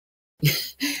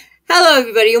Hello,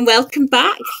 everybody, and welcome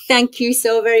back. Thank you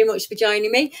so very much for joining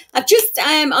me. I've just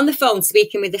on the phone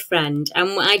speaking with a friend, and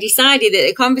I decided that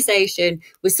the conversation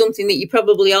was something that you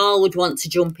probably all would want to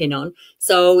jump in on.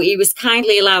 So he was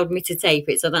kindly allowed me to tape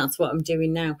it, so that's what I'm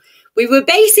doing now. We were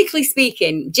basically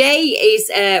speaking. Jay is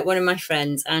one of my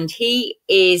friends, and he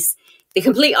is the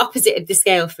complete opposite of the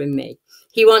scale from me.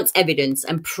 He wants evidence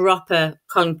and proper,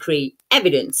 concrete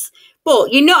evidence.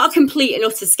 But you're not a complete and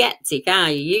utter skeptic,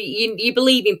 are you? You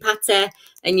believe in Pater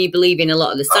and you believe in a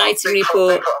lot of the sighting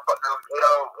report. I've got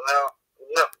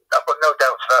no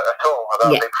doubts at all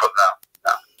about Bigfoot now.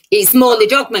 No. It's more the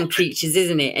dogman creatures,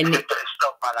 isn't it? And it's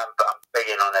dogman. I'm big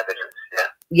in on evidence.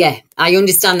 Yeah, I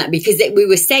understand that because we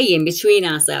were saying between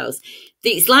ourselves,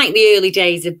 it's like the early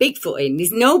days of Bigfooting.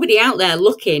 There's nobody out there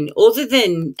looking other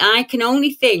than I can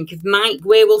only think of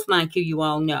Werewolf Mike, who you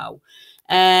all know.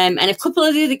 And a couple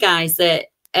of the other guys that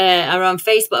are on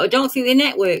Facebook. I don't think they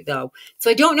network, though. So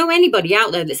I don't know anybody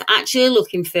out there that's actually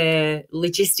looking for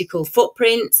logistical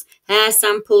footprints, hair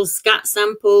samples, scat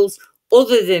samples,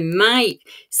 other than Mike.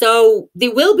 So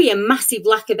there will be a massive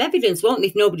lack of evidence, won't there,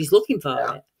 if nobody's looking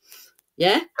for it?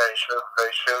 Yeah? Very true,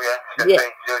 yeah. There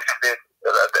should be a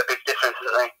big difference,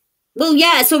 isn't there? Well,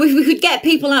 yeah, so if we could get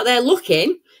people out there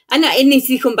looking, and if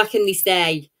they come back and they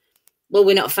say, well,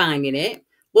 we're not finding it.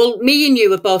 Well, me and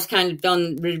you are both kind of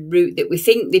on the route that we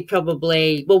think they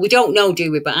probably, well, we don't know,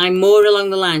 do we? But I'm more along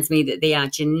the lines, me, that they are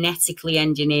genetically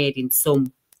engineered in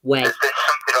some way. There's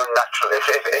something unnatural. If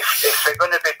they're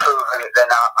going to be proven, then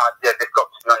they've got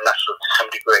to be unnatural to some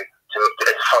degree. As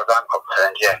far as I'm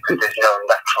concerned, yeah, because there's no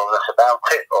naturalness about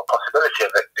it or possibility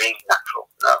of it being natural,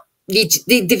 no.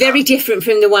 They're very different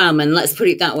from the wildman, let's put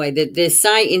it that way. The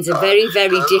sightings are very,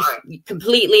 very different,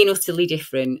 completely and utterly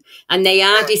different. And they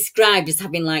are described as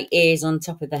having like ears on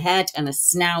top of the head and a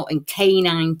snout and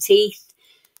canine teeth,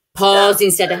 paws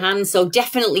instead of hands. So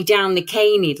definitely down the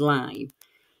canid line.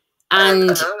 And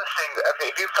another thing,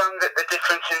 have you found that the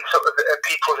difference in sort of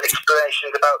people's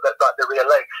explanations about the rear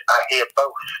legs? I hear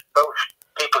both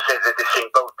people say that they've seen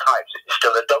both types. It's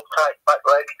still a dog type back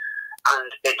leg.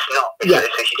 And it's not. It's like a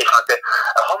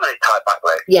hominid type back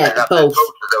leg. Yeah, both. Both of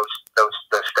those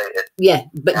stated. Yeah,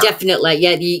 but definitely,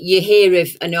 yeah. You hear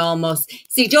of an almost.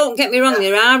 See, don't get me wrong.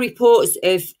 There are reports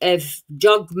of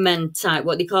dogmen type,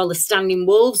 what they call the standing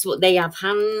wolves, but they have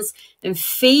hands and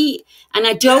feet, and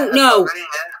I don't know.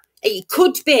 It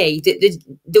could be that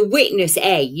the witness,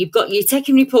 you're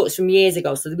taking reports from years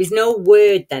ago, so there was no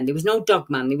word then. There was no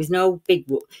dogman. There was no big.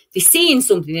 They're seeing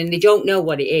something and they don't know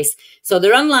what it is. So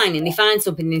they're online and they find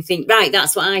something and they think, right,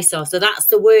 that's what I saw. So that's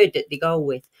the word that they go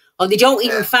with. Or they don't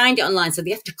even find it online, so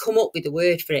they have to come up with a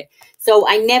word for it. So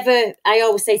I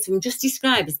always say to them, just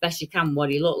describe as best you can what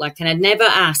he looked like. And I'd never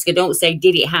ask, I don't say,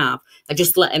 did it have? I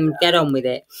just let them get on with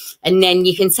it. And then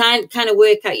you can kind of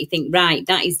work out, you think, right,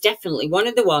 that is definitely one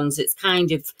of the ones that's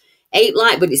kind of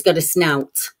ape-like, but it's got a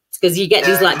snout. Because you get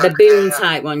these like baboon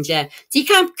type ones, So you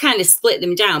can kind of split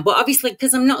them down. But obviously,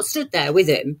 because I'm not stood there with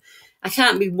them, I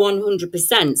can't be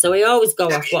 100%, so I always go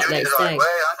off what they say. I'm talking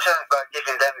about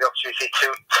giving them the opportunity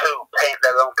to paint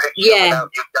their own picture without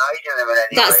you guiding them in any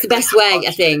way. That's the best way,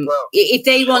 I think. If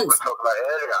they want,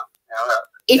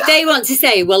 if they want to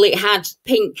say, well, it had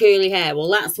pink curly hair, well,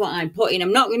 that's what I'm putting.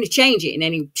 I'm not going to change it in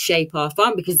any shape or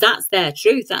form because that's their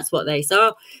truth. That's what they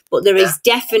saw. But there is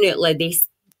definitely this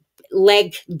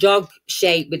leg dog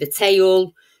shape with a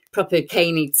tail, proper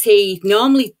canid teeth,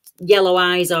 normally yellow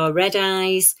eyes or red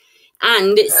eyes.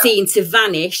 And seen to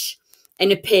vanish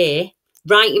and appear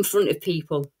right in front of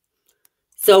people.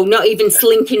 So not even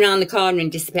slinking around the corner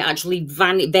and disappear, actually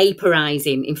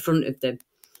vaporising in front of them.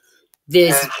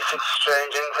 It's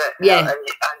strange, isn't it? Yeah. And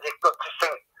you've got to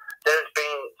think, there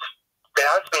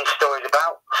has been stories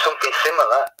about something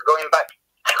similar going back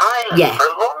time for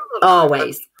a long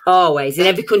time. Always, in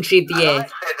every country of the year. Like I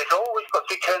said, there's always got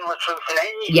to be kernel of truth in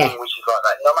anything which is like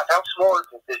that, no matter how small it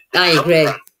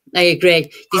is. I agree.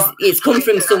 It's come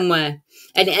from somewhere.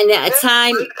 And at a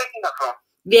time...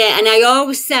 Yeah, and I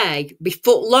always say,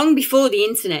 long before the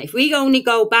internet, if we only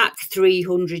go back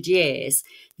 300 years,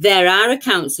 there are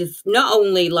accounts of not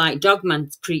only like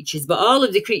dogman creatures, but all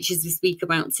of the creatures we speak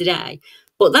about today.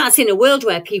 But that's in a world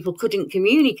where people couldn't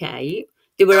communicate.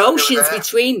 There were oceans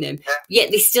between them,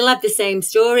 yet they still have the same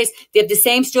stories. They have the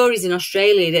same stories in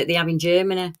Australia that they have in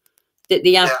Germany. That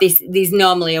they have there's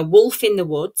normally a wolf in the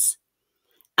woods.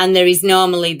 And there is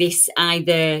normally this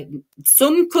either,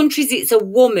 some countries it's a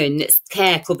woman that's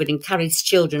hair covered and carries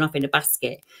children off in a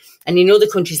basket. And in other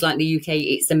countries like the UK,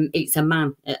 it's a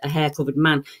man, a hair covered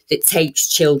man that takes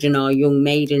children or young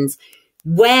maidens.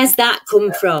 Where's that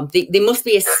come from? There must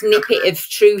be a snippet of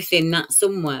truth in that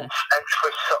somewhere. And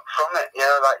twist up from it, you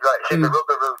know, like say the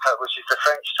Rougarou type, which is the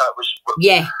French type, which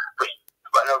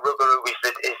I know Rougarou is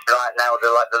right now the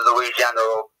Louisiana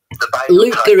or the Bible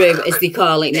Loup-garou, as they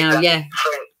call it now, French,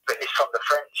 but it's from the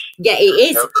French. Yeah, it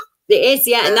is. You know, it is,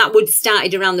 yeah, and that would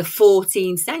started around the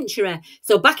 14th century.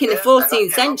 So back in the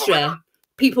 14th century,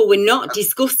 people were not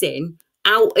discussing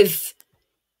out of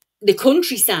the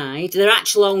countryside, their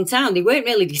actual hometown. They weren't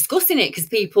really discussing it because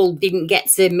people didn't get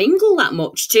to mingle that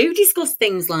much to discuss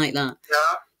things like that.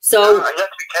 Yeah. So and you have to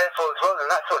be careful as well, and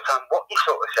that sort of time what you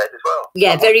sort of said as well.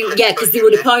 Yeah, because they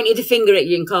would have pointed a finger at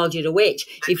you and called you a witch.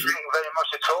 Very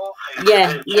much at all.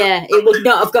 Yeah, it would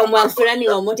not have gone well for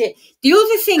anyone, would it? The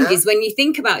other thing is, when you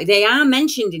think about it, they are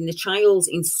mentioned in the trials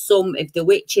in some of the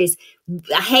witches.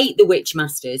 I hate the witch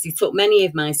masters. He took many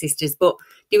of my sisters, but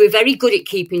they were very good at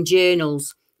keeping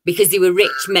journals because they were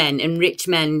rich men, and rich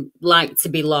men like to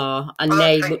be law, and what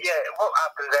happened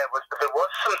there was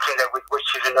something there with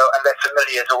witches, and their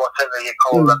familiars or whatever you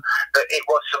call them, but it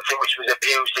was something which was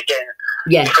abused again.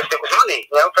 Yeah. Because it was money,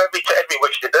 you know, for every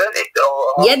witch they burnt it.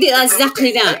 That's exactly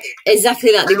that.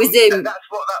 Exactly that. There was that's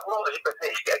what that was, but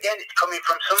again, it's coming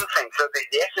from something, so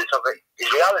the essence of it is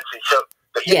reality. So,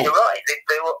 but you're right,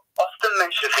 they will often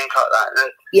mention things like that,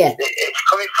 and it's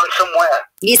coming from somewhere.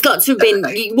 It's got to have been,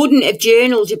 you wouldn't have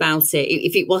journaled about it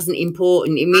if it wasn't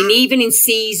important. I mean, even in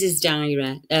Caesar's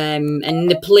diary,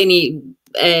 and the Pliny,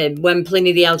 when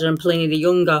Pliny the Elder and Pliny the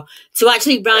Younger, to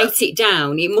actually write it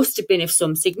down, it must have been of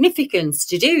some significance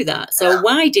to do that. So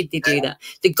why did they do that?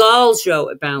 The Gauls wrote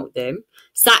about them.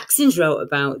 Saxons wrote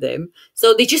about them.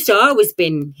 So they just always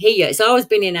been here. It's always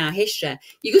been in our history.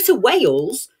 You go to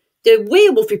Wales, the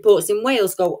werewolf reports in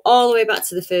Wales go all the way back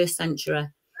to the 1st century.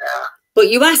 Yeah. But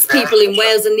you ask people in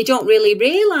Wales and they don't really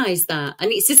realise that.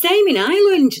 And it's the same in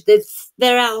Ireland.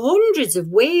 There are hundreds of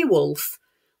werewolf,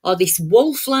 or this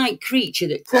wolf-like creature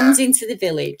that comes into the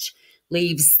village,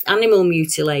 leaves animal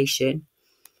mutilation,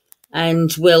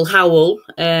 and will howl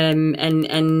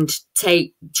and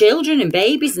take children and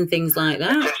babies and things like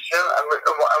that. And what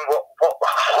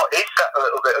is that a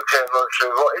little bit of turmoil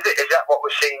through? What is it? Is that what we're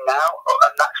seeing now?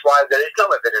 And that's why there is no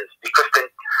evidence, because they're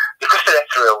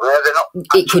ethereal. They're not.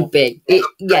 It could be. Is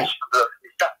that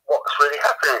what's really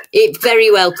happening? It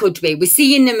very well could be. We're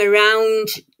seeing them around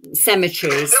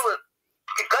cemeteries. This is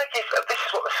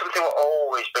something what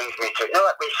always brings me to it. You know,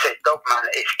 like we said, Dogman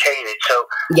is canid. So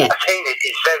a canid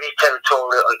is very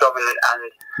territorial and dominant, and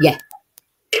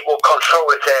it will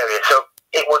control its area. So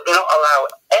it would not allow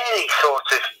any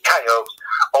sort of coyote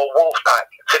or wolf pack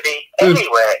to be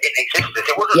anywhere in existence.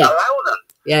 It wouldn't allow them.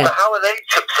 Yeah. So how are they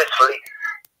successfully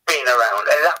being around?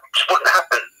 And that just wouldn't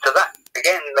happen. So that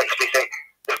again makes me think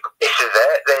if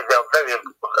they're there, they're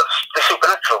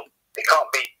supernatural. They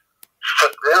can't be.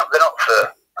 They're not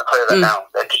fur. I tell you that now.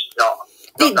 They're just not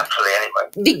naturally anyway.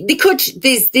 They could.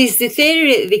 There's the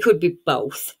theory that they could be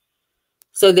both,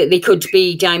 so that they could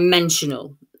be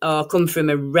dimensional or come from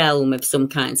a realm of some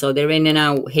kind. So they're in and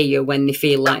out here when they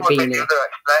feel like being here. That would be the other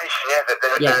explanation, that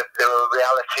they're a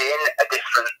reality in a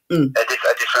different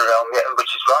realm,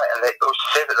 which is right. And who's to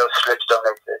say that those slips don't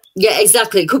exist? Yeah,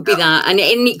 exactly. It could be that, and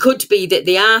it could be that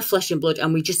they are flesh and blood,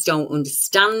 and we just don't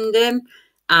understand them,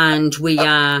 and we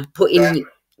are putting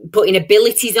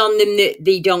abilities on them that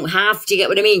they don't have. Do you get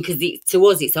what I mean? Because to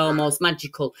us, it's almost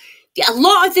magical. A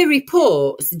lot of the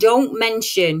reports don't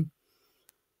mention.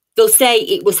 They'll say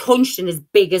it was hunched and as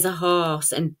big as a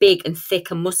horse, and big and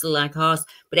thick and muscle like a horse,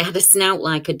 but it had a snout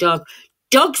like a dog.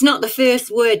 Dog's not the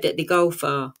first word that they go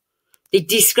for. They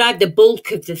describe the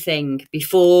bulk of the thing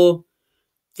before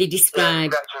they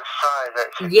describe.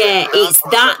 It's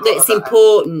that's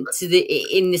important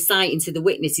in the sighting to the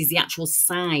witness, is the actual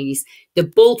size, the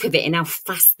bulk of it, and how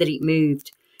fast that it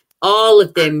moved. All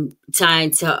of them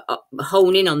trying to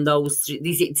hone in on those.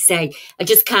 They say, I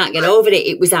just can't get over it.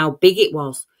 It was how big it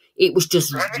was. It was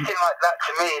just anything like that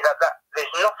to me. That there's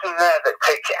nothing there that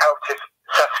takes it out of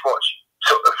Sasquatch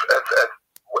sort of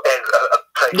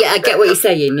place. Yeah, I get what you're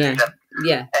saying. Yeah.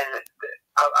 And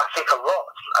I think a lot.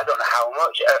 I don't know how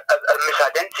much are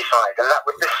misidentified, and that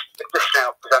with this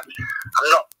now, because I'm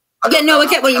not. I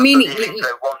get what you mean. 1, 2,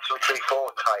 3, 4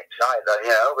 types either, you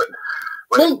know.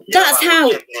 Well, that's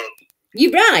how.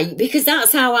 You're right, because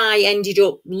that's how I ended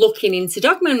up looking into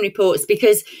Dogman reports,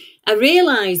 because I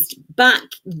realised back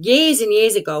years and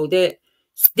years ago that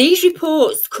these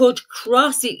reports could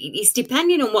cross. It's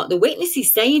depending on what the witness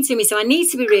is saying to me, so I need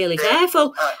to be really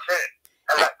careful. That's it.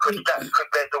 And that could be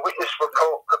the witness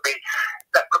report could be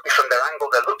from their angle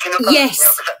they're looking at. Yes. You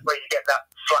know, that's where you get that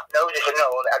flat nose. If you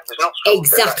know that there's nostrils.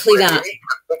 Exactly that.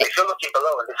 If you're looking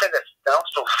below and they say the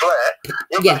nostrils flare,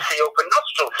 not going to see open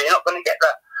nostrils, so you're not going to get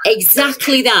that.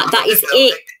 Exactly that. That is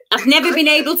it. I've never been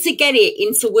able to get it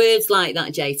into words like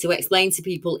that, Jay, to explain to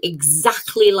people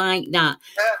exactly like that.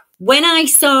 Yeah. When I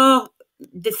saw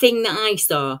the thing that I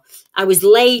saw, I was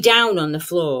lay down on the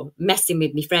floor messing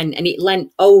with my friend, and it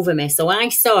leant over me. So I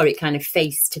saw it kind of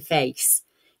face to face,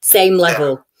 same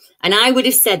level. And I would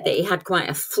have said that it had quite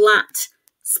a flat,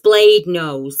 splayed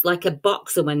nose, like a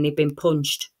boxer when they've been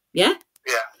punched. Yeah?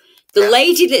 Yeah. The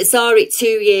lady that saw it 2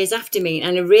 years after me,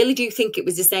 and I really do think it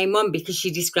was the same one because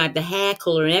she described the hair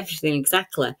colour and everything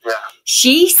exactly. Yeah.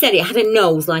 She said it had a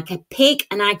nose like a pig,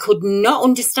 and I could not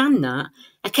understand that.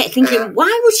 I kept thinking,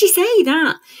 why would she say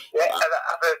that? Yeah, and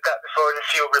I've heard that before in a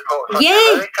few reports. Like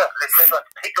Yeah. America, they say like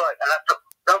pig-like, and I thought,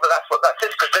 no, but that's what that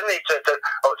is, because then they said,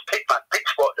 oh, it's pig man, pig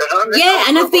spot. Yeah,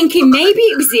 and I'm thinking maybe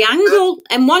it was the angle.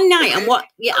 And one night I'm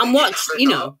watching, you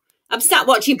know, I'm sat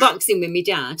watching boxing with my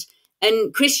dad,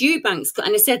 and Chris Eubanks,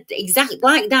 and I said, exactly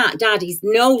like that, Dad, his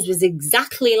nose was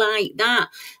exactly like that.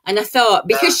 And I thought,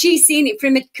 because she's seen it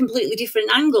from a completely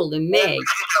different angle than me. Yeah, which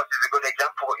is a good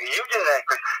example what you're using there,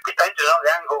 because depending on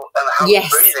the angle and how you're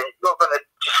breathing, you're going to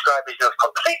describe his nose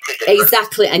completely different.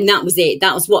 Exactly, and that was it.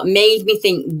 That was what made me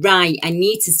think, right, I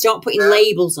need to stop putting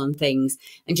labels on things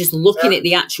and just looking at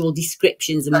the actual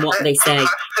descriptions and what they say. As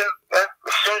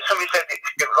soon as somebody said,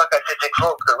 like I said, it's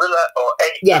called gorilla or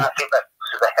ape, and I think that's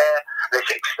the hair, they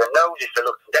fix the nose if they're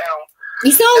looking down.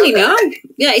 It's all we know.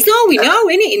 Yeah, it's all we know,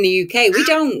 isn't it, in the UK? We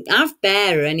don't have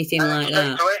bear or anything like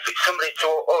that. So if it's somebody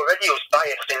already who's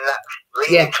biased in that,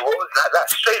 leaning towards that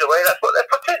straight away, that's what they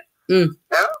put in.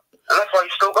 Yeah? And that's why you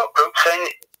still got groups saying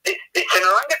it's an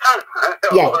orangutan.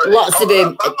 Yeah, lots of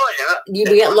them. We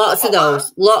get lots of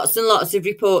those. Lots and lots of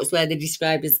reports where they're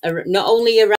described as not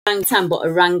only orangutan, but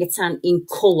orangutan in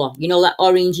colour. You know, that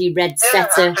orangey red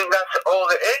setter. I think that's all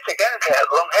it is. Again,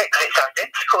 long hair, because it's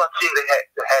identical. I've seen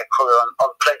the hair colour on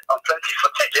plenty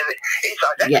footage, and it's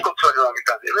identical to an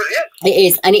orangutan. It really is. It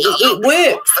is, and it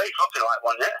works. It's nothing like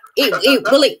one,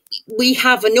 we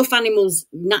have enough animals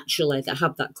naturally that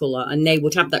have that colour, and they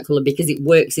would have that colour because it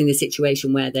works in the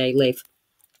situation where they live.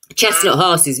 Chestnut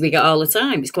horses we get all the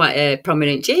time. It's quite a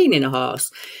prominent gene in a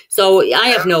horse, so I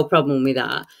have no problem with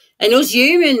that. And us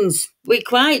humans, we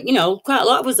quite a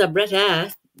lot of us have red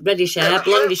hair, reddish hair,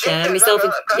 blondish hair. Myself,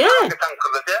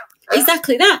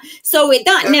 exactly that. So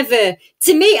that never,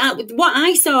 to me, what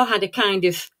I saw had a kind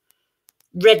of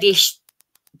reddish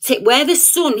tip where the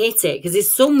sun hit it, because the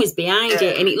sun was behind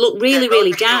it, and it looked really,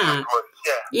 really dark.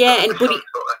 But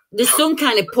the sun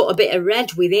kind of put a bit of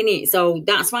red within it, so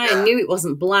that's why I knew it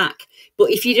wasn't black.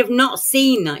 But if you'd have not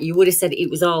seen that, you would have said it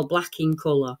was all black in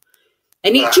colour.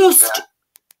 And it just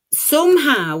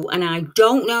somehow, and I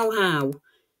don't know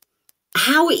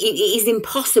how it is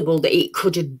impossible that it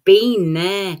could have been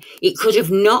there. It could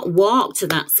have not walked to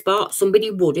that spot.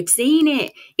 Somebody would have seen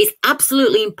it. It's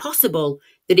absolutely impossible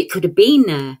that it could have been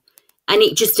there. And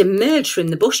it just emerged from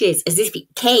the bushes as if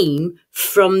it came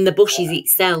from the bushes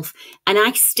itself. And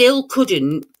I still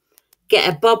couldn't get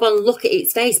a bob on look at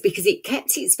its face because it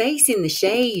kept its face in the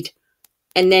shade.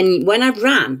 And then when I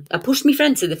ran, I pushed my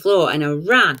friend to the floor and I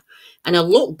ran. And I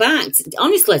looked back,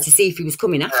 honestly, to see if he was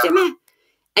coming after me.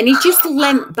 And he just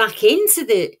leant back into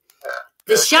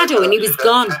the shadow and he was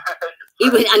gone.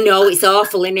 I know, it's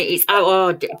awful, isn't it? It's out.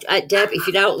 Oh, Deb, if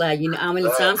you're out there, you know how many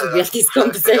times we've had this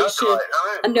conversation.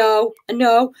 I know.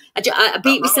 I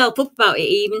beat myself up about it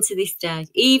even to this day.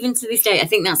 I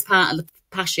think that's part of the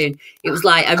passion. It was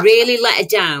like I really let her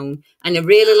down and I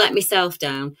really let myself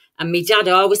down. And my dad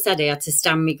always said I had to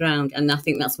stand my ground. And I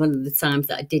think that's one of the times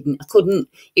that I didn't. I couldn't.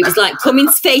 It was like coming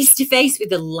face to face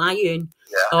with a lion.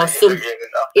 Or some.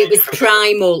 It was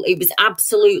primal. It was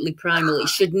absolutely primal. It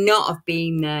should not have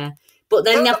been there. But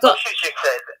then I've got... bushes, you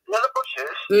said. The bushes,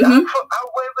 how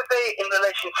where were they in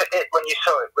relation to it when you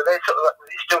saw it? Were they sort of like, was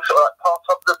it still sort of like part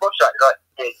of the bush?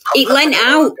 It leant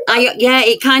out.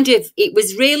 It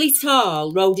was really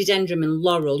tall, rhododendron and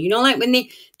laurel. You know, like when they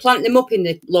plant them up in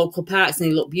the local parks and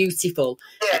they look beautiful.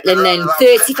 Yeah, and then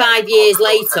 35 years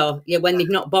later, when they've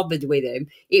not bothered with them,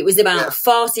 it was about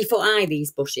 40 foot high,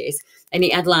 these bushes. And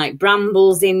it had like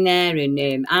brambles in there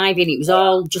and ivy, and it was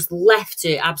all just left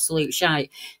to absolute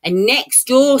shite. And next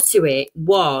door to it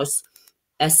was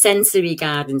a sensory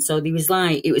garden. So there was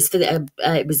like, it was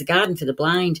a garden for the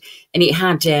blind, and it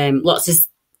had lots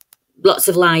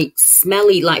of like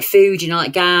smelly like food, you know,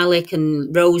 like garlic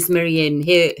and rosemary and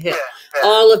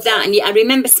all of that. And I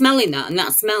remember smelling that, and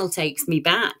that smell takes me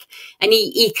back. And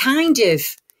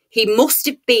he must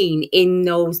have been in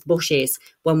those bushes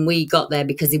when we got there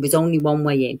because there was only one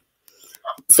way in.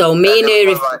 So me and her,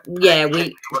 we wasn't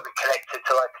connected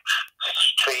to like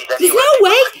trees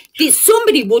anyway.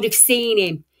 somebody would have seen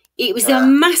him. It was a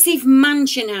massive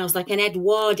mansion house, like an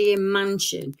Edwardian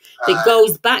mansion that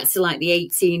goes back to like the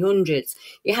 1800s.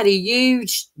 It had a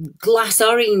huge glass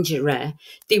orangery.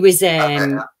 There was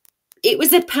it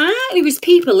was a park. There was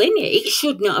people in it. It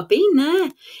should not have been there.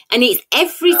 And it's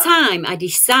every time I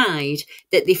decide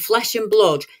that the flesh and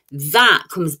blood, that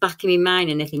comes back in my mind,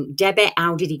 and I think, Debbie,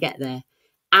 how did he get there?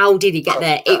 How did he get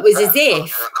there? It was as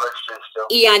if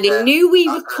he either knew we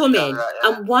were coming,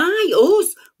 and why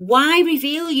us? Why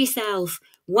reveal yourself?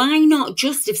 Why not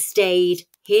just have stayed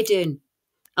hidden?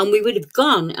 And we would have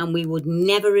gone, and we would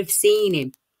never have seen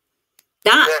him.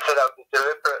 So that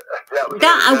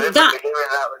was deliberate.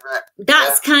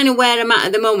 That's kind of where I'm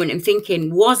at the moment. I'm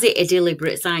thinking, was it a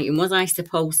deliberate sighting? Was I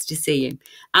supposed to see him?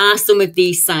 Are some of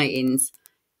these sightings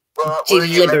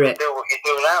deliberate? You do what you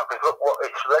do now, because look what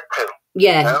it's led to.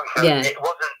 Yeah, yeah. It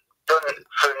wasn't done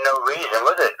for no reason,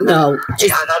 was it? No.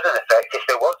 It had an effect. If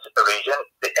there was a reason,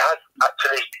 it has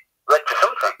actually led to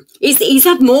something. It's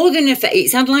had more than an effect.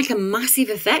 It's had like a massive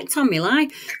effect on my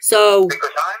life. So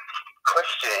because I'm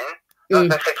questioning. Not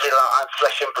necessarily like I'm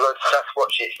flesh and blood,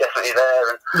 Sasquatch, it's definitely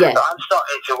there. And but I'm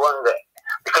starting to wonder,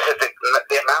 because of the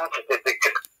amount of the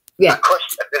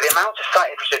amount of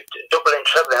sightings which are doubling,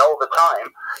 trebling all the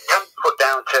time, can be put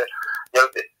down to,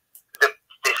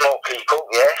 there's more people,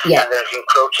 and there's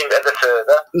encroaching ever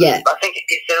further. But I think,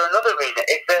 is there another reason?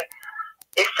 Is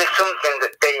there something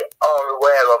that they are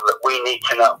aware of that we need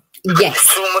to know? Because there's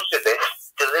too much of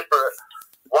this deliberate.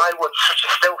 Why would such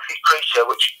a stealthy creature,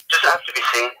 which doesn't have to be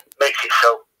seen, makes it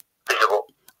so visible?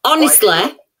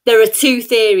 Honestly, there are two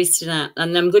theories to that,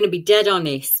 and I'm going to be dead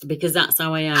honest because that's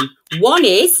how I am. One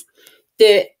is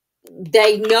that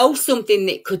they know something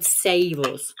that could save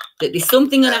us, that there's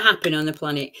something going to happen on the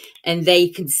planet, and they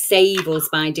can save us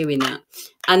by doing that.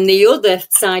 And the other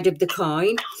side of the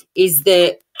coin is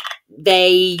that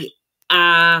they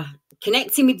are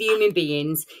connecting with human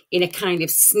beings in a kind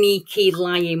of sneaky,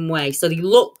 lying way. So they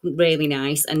look really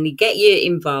nice and they get you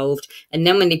involved. And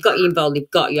then when they've got you involved,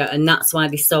 they've got you. And that's why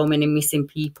there's so many missing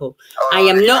people. I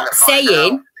am not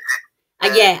saying,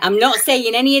 I'm not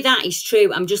saying any of that is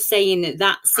true. I'm just saying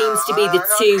that seems to be the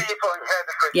two.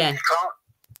 You can't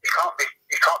be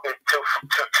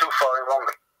too far in one.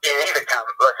 In either camp,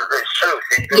 but it's true.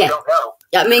 You don't know.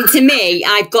 I mean, to me,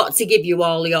 I've got to give you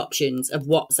all the options of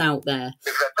what's out there.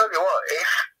 Because I tell you what, if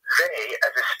they,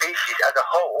 as a species, as a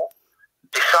whole,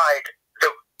 decide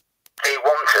that they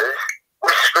want us,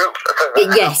 we're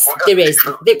screwed. Yes, there is.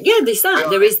 There's that.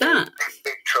 There is that.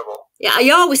 Big trouble. Yeah,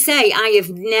 I always say I have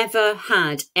never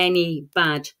had any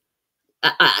bad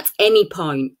at any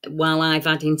point while I've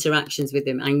had interactions with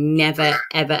them. I never,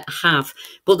 ever have.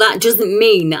 But that doesn't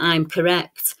mean that I'm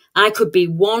correct. I could be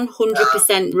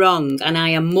 100% wrong, and I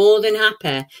am more than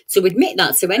happy to admit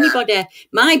that to anybody.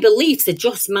 My beliefs are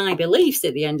just my beliefs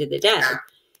at the end of the day.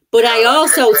 But I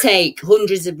also take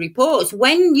hundreds of reports.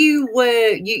 When you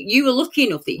were lucky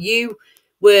enough that you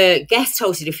were guest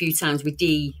hosted a few times with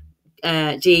Dee,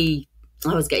 I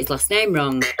always get his last name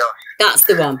wrong. Dee Doss. That's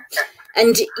the one.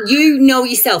 And you know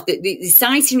yourself that the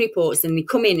sighting reports, and they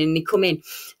come in.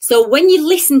 So when you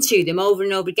listen to them over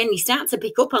and over again, you start to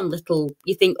pick up on little,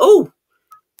 you think, oh,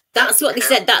 that's what they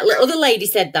said. That other lady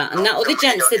said that, and that other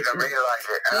gent said,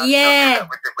 yeah.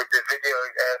 With the video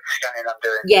scanning I'm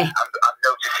doing, I'm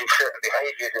noticing certain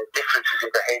behaviours and differences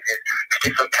in behaviours.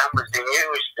 Different cameras being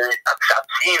used. I've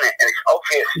seen it, and it's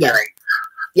obvious to me.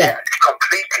 Yeah, it's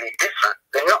completely different.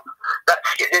 They're not.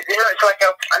 It's like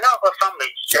I know a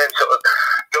family sort of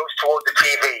goes toward the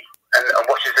TV and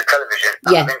watches the television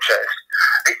out of interest.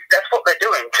 That's what they're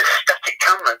doing to static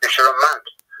cameras that are unmanned.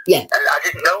 Yeah. And I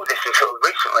didn't know this until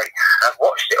recently. I've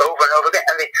watched it over and over again,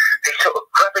 and they sort of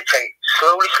gravitate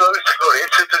slowly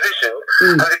into position,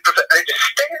 and they just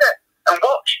stay there and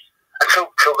watch until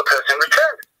the person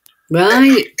returns.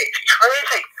 Right. It's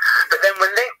crazy. But then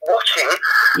when they're watching,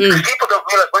 because people don't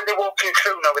realise when they're walking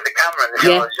through with the camera and they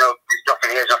say, there's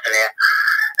nothing here, there's nothing here.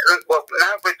 Well,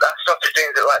 now with that started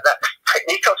doing it like that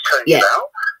technique I was telling you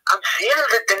about, I'm seeing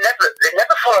that they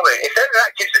never follow it. If they're in an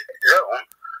active zone,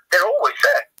 they're always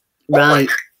there. Right.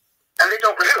 Always. And they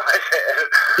don't realise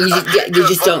it. You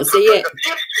just don't see it.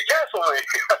 You just be careful, mate.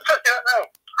 I don't know.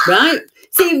 Right.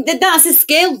 See, that's a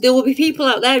skill. There will be people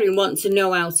out there who want to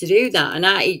know how to do that. And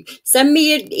send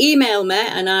me your email,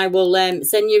 mate, and I will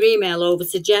send your email over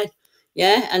to Jed.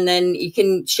 Yeah, and then he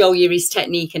can show you his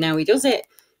technique and how he does it.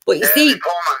 But you see, the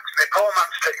poor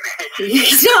man's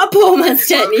technique. It's not a poor man's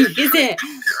technique, is it?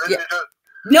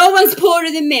 No one's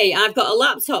poorer than me. I've got a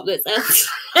laptop that's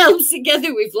held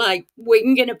together with like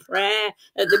wing and a prayer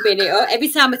at the minute. Oh, every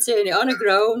time I turn it on, I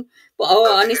groan. But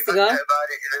honest to God. You're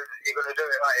going to do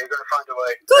it, aren't you? You're going to find a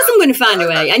way. Of course I'm going to find a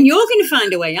way. And you're going to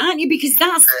find a way, aren't you? Because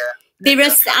that's...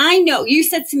 I know, you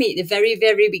said to me at the very,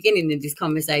 very beginning of this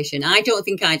conversation, I don't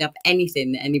think I'd have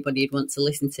anything that anybody would want to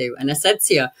listen to. And I said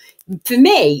to you, for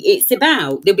me, it's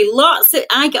about, there'll be lots of,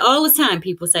 I get all the time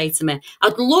people say to me,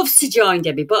 I'd love to join,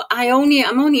 Debbie, but I'm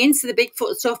only into the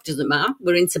Bigfoot stuff, doesn't matter.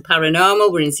 We're into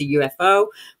paranormal, we're into UFO,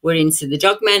 we're into the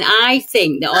Dogmen. I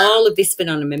think that all of this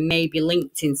phenomenon may be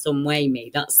linked in some way, me.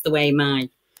 That's the way my...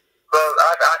 Well,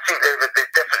 I think there's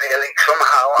definitely a link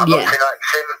somehow. I'm not saying like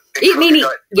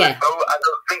yeah. I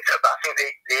don't think so, but I think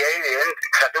the aliens,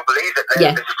 because I do believe that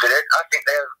they're visited it, I think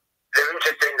they're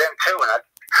interested in them too, and I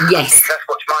think that's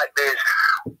what might be.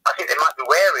 I think they might be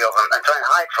wary of them and try and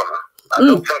hide from them. I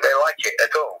don't think they like it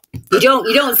at all.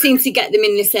 You don't seem to get them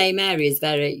in the same areas.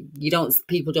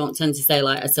 People don't tend to say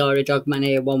like, I saw a Dogman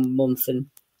here 1 month and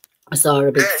I saw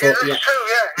a Bigfoot. Yeah, that's true.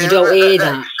 Yeah, you don't hear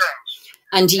that.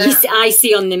 And I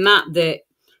see on the map that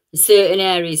certain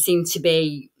areas seem to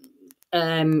be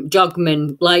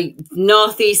Dogmen, like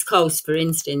northeast coast, for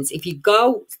instance. If you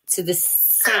go to the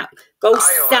south,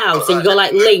 south and you go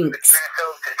like links,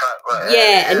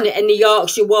 and the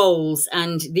Yorkshire Wolds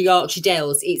and the Yorkshire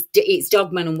Dales, it's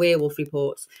Dogmen and werewolf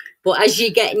reports. But as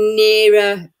you get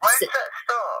nearer, when does that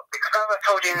start? Because I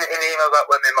told you in the email about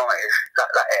where my mom is,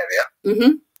 that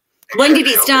area. When did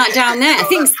it start down there? I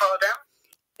think. Far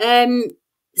down?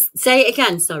 Say it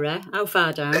again, sorry. How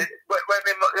far down? Where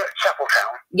Chapel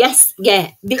Town. Yes,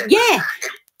 yeah.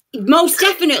 Most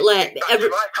definitely. Right onto there,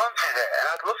 and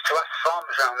I'd love to ask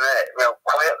farmers around there,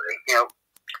 quietly,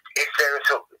 if there is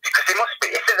because they must be,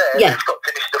 if they're there, there's got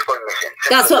to be stuff going missing.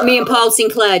 That's what me and Paul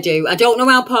Sinclair do. I don't know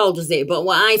how Paul does it, but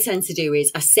what I tend to do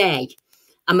is I say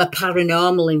I'm a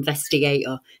paranormal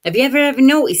investigator. Have you ever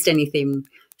noticed anything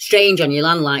strange on your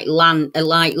land, like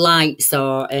lights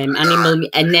or animal,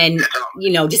 and then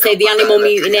just say the animal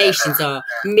mutilations or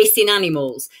missing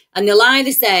animals, and they'll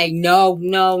either say no,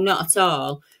 not at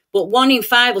all, but 1 in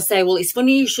 5 will say, well, it's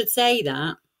funny you should say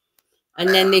that, and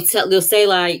then they'll say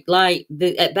like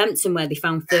at Bempton where they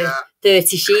found 30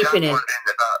 sheep in it.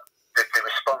 The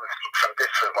response from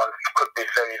different ones could be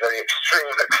very, very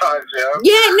extreme at times,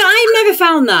 Yeah, no, I've never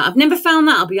found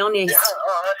that. I'll be honest.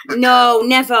 No,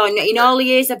 never. In all the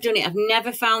years I've done it, I've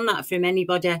never found that from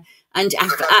anybody. And I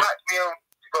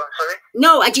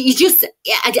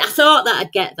thought that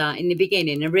I'd get that in the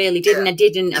beginning. I really didn't. I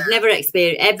didn't. I've never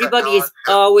experienced. Everybody is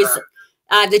always.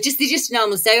 They just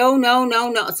normally say, oh, no,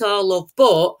 not at all, love.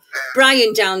 But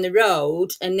Brian down the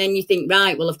road, and then you think,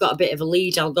 right, well, I've got a bit of a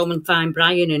lead. I'll go and find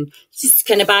Brian and just,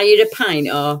 can I buy you a pint?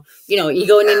 Or, you're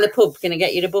going in the pub, can I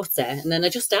get you a butter? And then I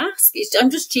just ask. I'm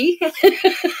just cheeky. Because that's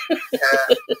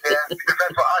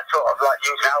what I thought of, like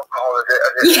using alcohol as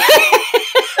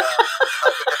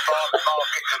the farm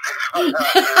markets and things like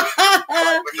that.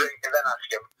 Like we drink and then ask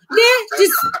him. Yeah,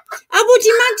 I would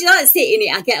imagine that's it,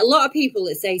 innit? I get a lot of people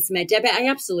that say to me, Debbie, I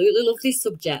absolutely love this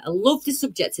subject. I love the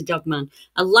subject of Dogman.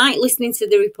 I like listening to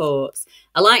the reports.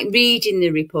 I like reading the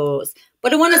reports.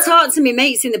 But I want to talk to my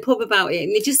mates in the pub about it,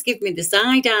 and they just give me the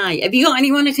side eye. Have you got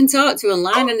anyone I can talk to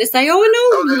online? And they say, oh, I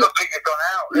know.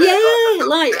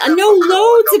 I know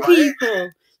loads of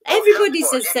people. Everybody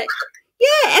says that.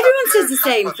 Yeah, everyone says the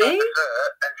same thing.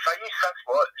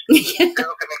 They look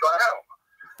at me going out.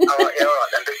 All right,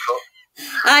 then, Bigfoot.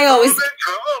 I always...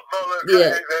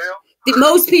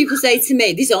 Most people say to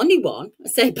me, there's only one. I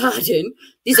say, pardon?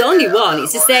 There's only one.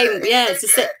 It's the same. Yeah, it's the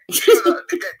same.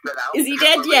 Is he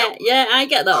dead yet? Yeah, I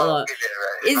get that a lot.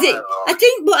 Is it? I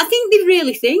think they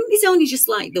really think there's only just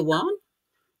like the one.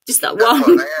 Just that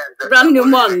one random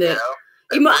one that...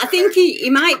 I think he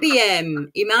might be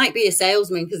a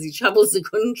salesman because he travels the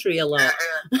country a lot.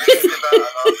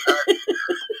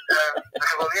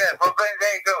 Well,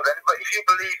 there you go then. But if you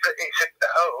believe that it's a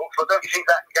hoax, well, don't you think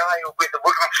that guy with the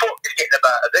wooden foot is getting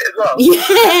about a bit as well?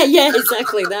 Yeah,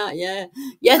 exactly that,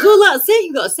 yeah. Well, that's it.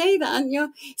 You've got to say that, haven't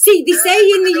you? See, they say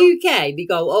in the UK, they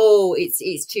go, oh,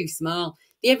 it's too small.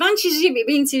 The advantage of it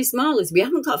being too small is we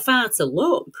haven't got far to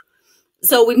look.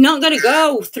 So we've not got to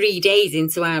go 3 days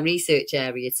into our research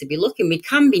area to be looking. We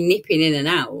can be nipping in and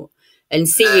out and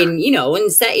seeing,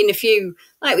 and setting a few,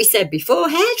 like we said before,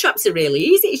 hair traps are really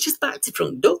easy. It's just back to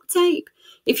front duct tape.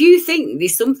 If you think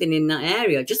there's something in that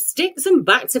area, just stick some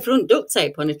back to front duct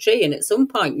tape on a tree, and at some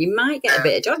point you might get a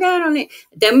bit of dog hair on it.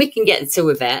 Then we can get to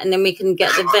a vet, and then we can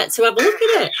get the vet to have a look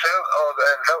at it.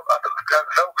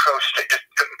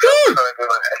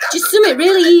 Just something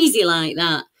really easy like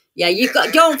that. Yeah, you've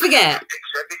got. Don't forget.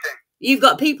 You've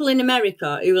got people in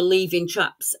America who are leaving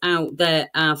traps out that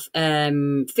have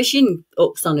fishing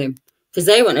hooks on them because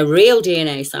they want a real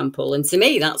DNA sample. And to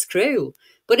me, that's cruel.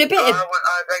 But a bit of...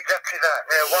 exactly that.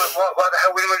 Yeah, why the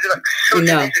hell would we do that? Such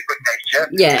No. is a good nature.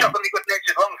 Yeah. It's not going to be good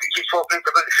nature as long as it keeps walking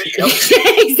into the fishing hooks.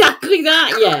 Exactly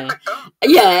that, yeah.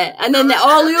 Yeah, and then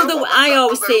all the other... I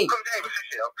always think...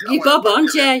 You bob on,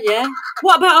 yeah.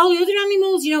 What about all the other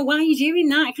animals? You know, why are you doing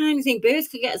that kind of thing? Birds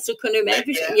could get stuck on them,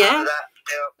 everything. Yeah.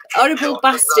 Horrible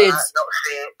bastards. It's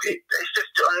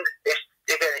just... It's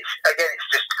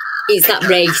just... It's that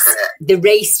race, the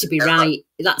race to be right.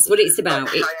 That's what it's about.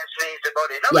 Science needs a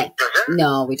body. No, it doesn't.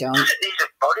 No, we don't. It doesn't need a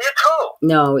body at all.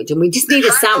 No, it doesn't. We just need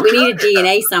a sample. We need a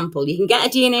DNA sample. You can get a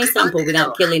DNA sample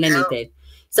without killing anything.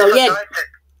 So yeah,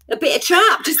 a bit of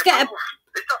trap. Just get a...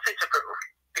 There's nothing to prove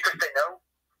because they know.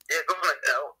 The government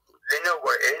know. They know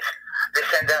what it is. They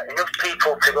send out enough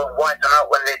people to go and wipe them out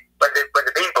when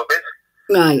they're being buggers.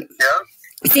 Right. You know?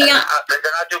 See, I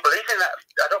do believe in that.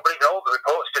 I don't believe in all the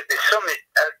reports, but there's some,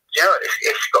 you know,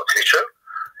 it's got to be true.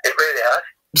 It really has.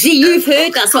 See, you've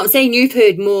heard, that's what I'm saying, you've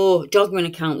heard more dogman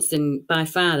accounts by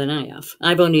far than I have.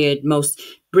 I've only heard most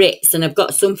Brits, and I've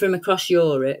got some from across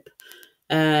Europe,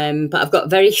 but I've got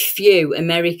very few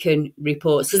American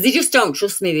reports, because they just don't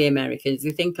trust me, the Americans.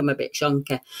 They think I'm a bit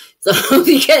shonker. So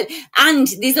and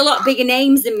there's a lot bigger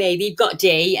names than me. You've got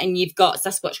Dee, and you've got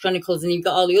Sasquatch Chronicles, and you've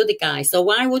got all the other guys. So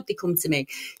why would they come to me?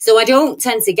 So I don't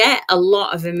tend to get a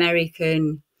lot of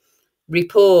American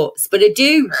reports, but I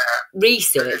do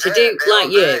research. I do,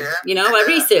 like you know, I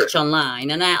research online,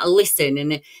 and I listen,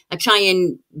 and I try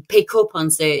and pick up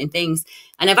on certain things.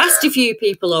 And I've asked a few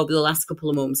people over the last couple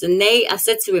of months, and I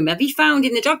said to him, have you found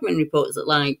in the Dogman reports that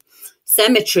like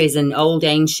cemeteries and old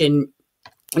ancient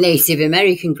Native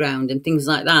American ground and things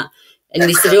like that? And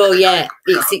they said, oh yeah,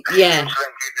 yeah.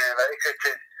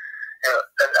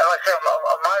 And like I say,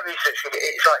 on my research,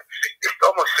 it's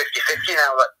almost 50-50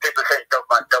 now. Like people saying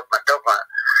dogman.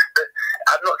 But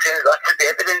I've not seen like the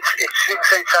evidence. It's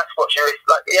saying Sasquatch. You know, it's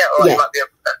like it might be a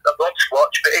blood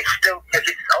swatch, but it's still a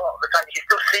lot of the time you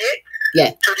can still see it. Yeah.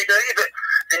 To a degree, but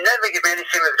they never give me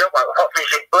anything with a dogman. Apart from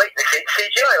you blatantly see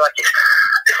CGI, like it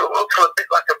looks a bit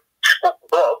like a spot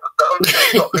blob, but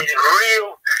it's got these real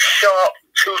sharp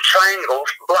 2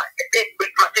 triangles, black, big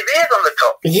massive ears on the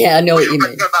top. Yeah, I know what you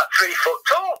mean. About 3 foot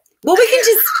tall. Well, we can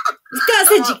just...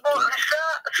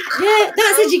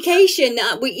 That's education.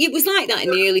 It was like that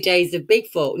in the early days of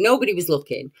Bigfoot. Nobody was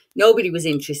looking. Nobody was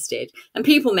interested. And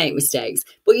people make mistakes.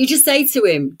 But you just say to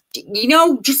him, you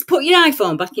know, just put your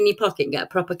iPhone back in your pocket and get a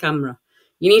proper camera.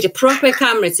 You need a proper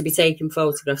camera to be taking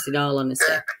photographs, in all honesty.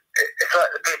 Yeah. It's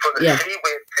like the people that see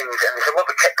weird things and they say, well,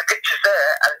 we kept the pictures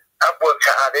there, and I've worked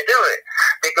out how they do it.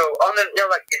 They go on and, you know,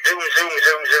 like zoom at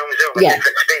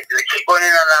different speeds. They keep going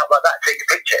in and out like that, take a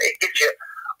picture. It gives you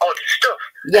odd stuff.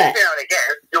 Yeah. Every now and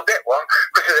again, you'll get one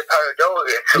because of the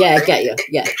pareidolia. Yeah, I get you.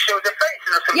 Yeah. It shows a face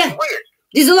and something weird.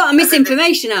 There's a lot of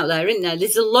misinformation out there, isn't there?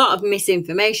 There's a lot of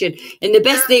misinformation. And the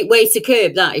best way to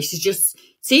curb that is to just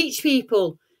teach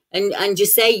people and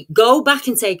just say, go back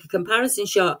and take a comparison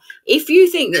shot. If you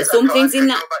think that something's in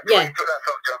that,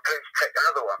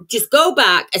 just go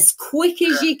back as quick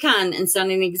as you can and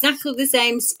stand in exactly the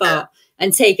same spot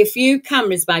and take a few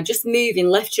cameras by just moving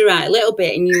left to right a little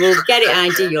bit, and you will get it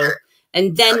ideal.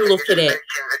 And then look at it.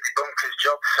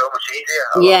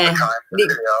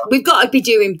 We've got to be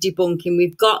doing debunking.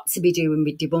 We've got to be doing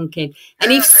debunking.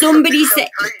 And if somebody said,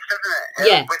 from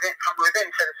within,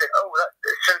 instead of saying, oh, that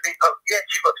should be,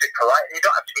 you've got to be polite, and you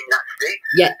don't have to be nasty.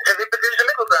 Yeah. But there's a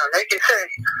middle ground. They can say,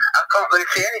 I can't really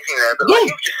see anything there, but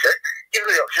like you just said, give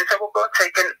me the option. So we'll go and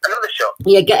take another shot.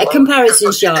 Yeah, get a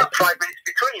comparison shot. 5 minutes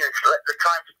between, and let the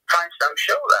timestamp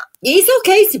show that. It's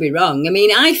okay to be wrong. I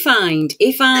mean, I find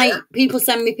if people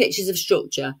send me pictures of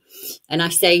structure, and I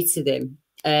say to them,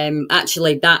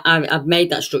 actually, that I've made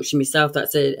that structure myself.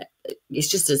 It's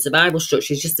just a survival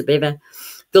structure. It's just a bivvy.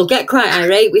 They'll get quite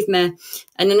irate with me,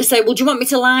 and then I say, "Well, do you want me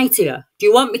to lie to you? Do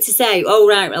you want me to say, oh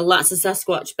right, well that's a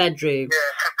Sasquatch bedroom?"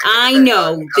 I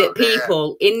know that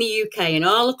people in the UK and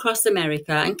all across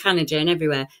America and Canada and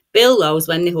everywhere bill those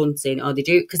when they're hunting, or they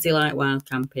do it because they like wild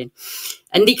camping,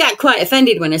 and they get quite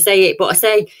offended when I say it. But I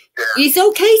say it's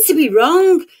okay to be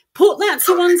wrong. Put that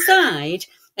to one side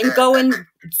and go and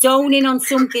zone in on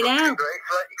something else.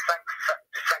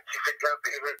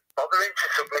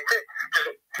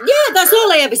 Yeah, that's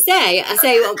all I ever say. I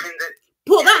say, well,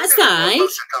 put that aside,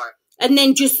 and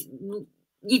then just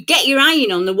you get your eye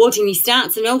in on the wood, and you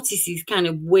start to notice these kind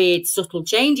of weird, subtle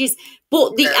changes.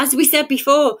 But as we said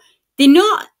before, they're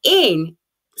not in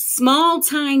small,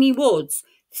 tiny woods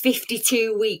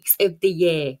 52 weeks of the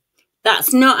year.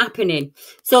 That's not happening.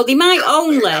 So they might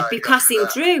only be passing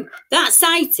through. That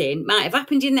sighting might have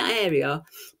happened in that area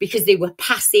because they were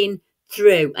passing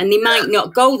through, and they might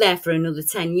not go there for another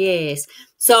 10 years.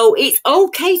 So it's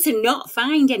okay to not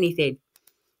find anything.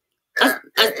 You know?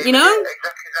 Exactly that,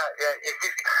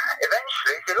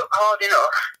 eventually, if you look hard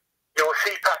enough, you'll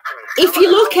see patterns. If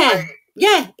you look at...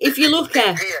 Yeah, if you look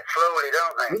at... slowly,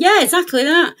 don't they? Yeah, exactly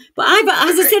that. But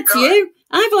as I said to you,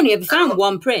 I've only ever found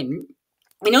one print.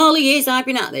 In all the years I've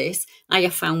been at this, I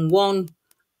have found one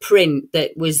print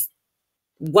that was,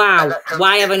 wow,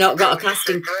 why have I not got a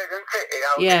casting?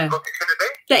 Yeah,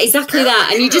 exactly that.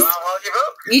 And you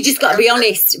just got to be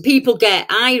honest. People get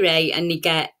irate and they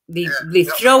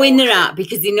throw in their hat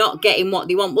because they're not getting what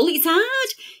they want. Well, it's hard.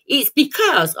 It's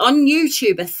because on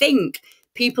YouTube, I think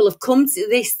people have come to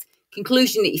this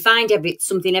conclusion that you find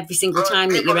something every single time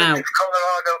that you're out.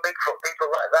 Colorado, Bigfoot, people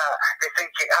like that, they think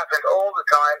it happens all the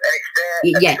time and it's there.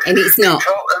 Yeah, and it's not.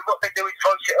 And what they do is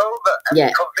voice it over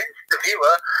and convince the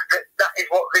viewer that is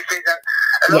what this is.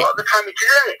 And a lot of the time it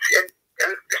isn't.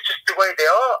 And it's just the way they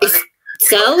are. It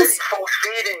sells. It's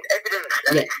force-feeding evidence.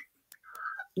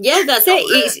 Yeah, that's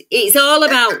it. It's all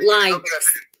about likes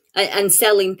and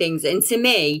selling things. And to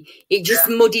me, it just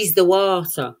muddies the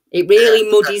water. It really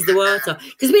muddies the water.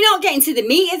 Because we're not getting to the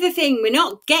meat of the thing. We're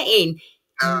not getting...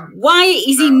 Why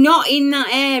is he not in that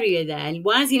area then?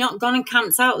 Why has he not gone and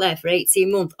camped out there for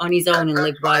 18 months on his own and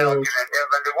lived wild? When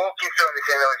they're walking through and they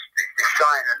say, this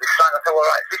sign, and this sign, I thought, all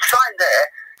right, this sign there,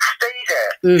 stay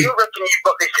there. You reckon you've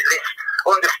got this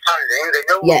understanding, they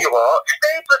know who you are,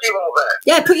 stay bloody well there.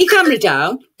 Yeah, put your camera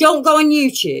down. Don't go on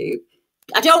YouTube.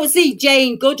 I don't see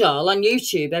Jane Goodall on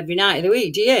YouTube every night of the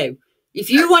week, do you? If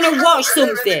you want to watch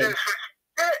something...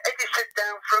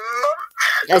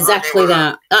 Exactly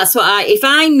that. That's what if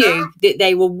I knew that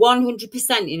they were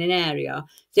 100% in an area,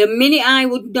 the minute I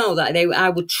would know that I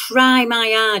would try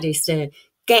my hardest to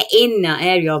get in that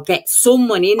area or get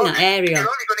someone in that area. You're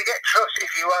only going to get trust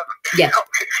if you have, if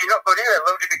you're not going in there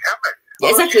loaded with cameras. Yeah,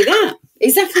 exactly that.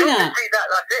 Exactly that. See that,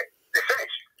 that's it. They're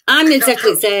finished. I'm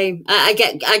exactly the same. I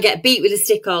get beat with a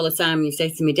stick all the time. You say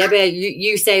to me, Debbie,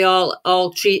 you say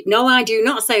all tree. No, I do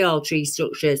not say all tree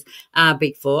structures are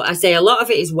Bigfoot. I say a lot of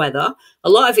it is weather. A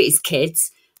lot of it is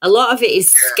kids. A lot of it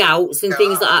is scouts and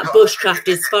things like that.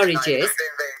 Bushcrafters, foragers. It's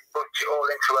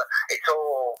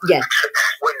all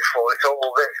windfall. It's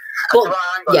all this. But,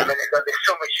 there's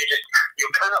so much you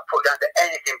cannot put down to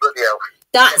anything bloody else.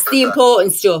 That's the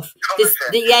important stuff.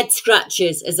 The head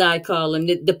scratchers, as I call them,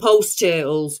 the post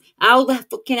turtles. How the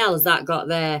fucking hell has that got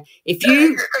there? If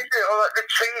you... the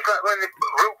trees, like when they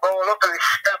root ball up and they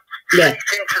stab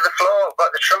into the floor,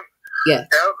 like the trunk. Yeah.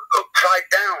 You know, upside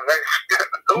down.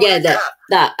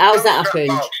 That. How's that happened?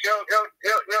 No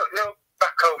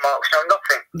backhoe marks, no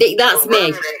nothing. That's me.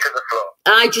 Into the floor.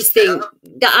 I just think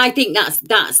that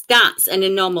that's an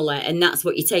anomaly, and that's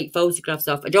what you take photographs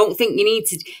of. I don't think you need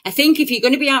to. I think if you're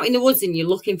going to be out in the woods and you're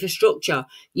looking for structure,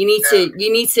 you need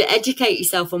to educate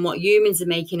yourself on what humans are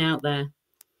making out there,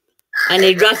 and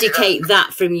eradicate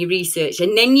that from your research,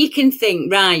 and then you can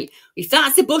think, right, if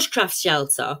that's a bushcraft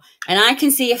shelter and I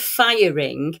can see a fire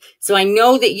ring, so I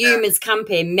know that humans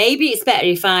camping, maybe it's better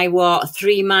if I walk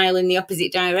 3 miles in the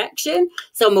opposite direction,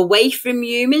 so I'm away from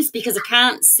humans, because I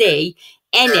can't see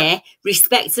any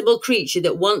respectable creature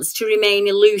that wants to remain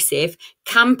elusive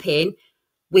camping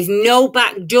with no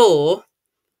back door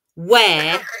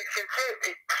where... It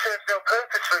serves no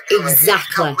purpose for you. Exactly.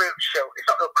 It's not root show. It's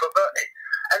not no cover.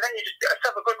 And then you just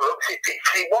have a good look.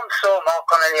 See one saw mark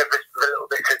on any of the little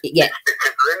bits of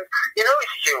limb, you know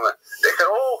it's human.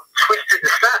 They're all twisted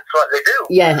and snapped like they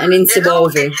do. Yeah, and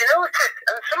interwoven. You know it is.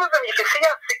 And some of them, you can see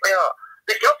how thick they are.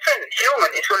 There's nothing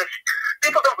human. It's going to...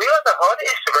 People don't realise how hard it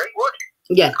is to break wood.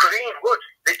 Yeah. Green wood.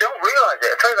 They don't realise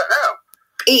it. I'll tell you that now.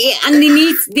 And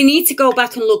they need to go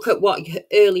back and look at what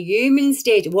early humans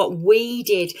did, what we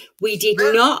did. We did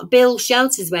not build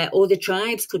shelters where other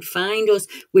tribes could find us.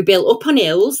 We built up on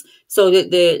hills so that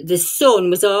the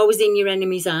sun was always in your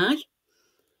enemy's eye.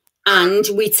 And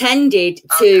we tended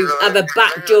to have a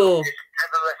back door.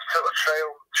 Never left sort of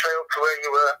trail to where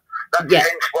you were. That's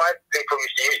hence why people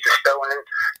used to use the stone and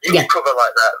use cover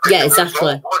like that. Yeah,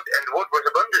 exactly. Wood, and wood was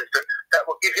abundant, but that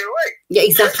would give you away. Yeah,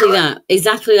 exactly that.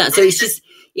 Exactly that. So it's just...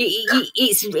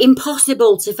 It's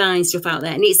impossible to find stuff out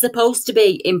there, and it's supposed to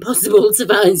be impossible to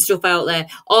find stuff out there,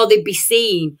 or they'd be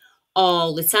seen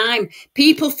all the time.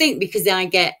 People think because I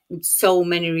get so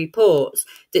many reports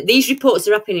that these reports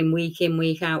are happening week in,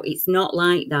 week out. It's not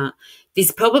like that.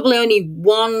 There's probably only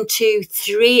 1, 2,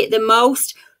 3 at the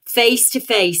most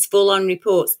face-to-face full-on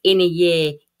reports in a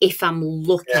year, if I'm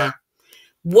lucky.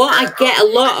 What I get a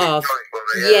lot of,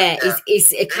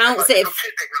 is accounts that have,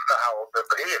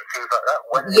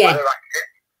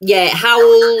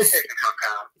 howls,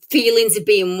 feelings of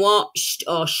being watched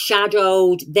or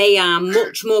shadowed. They are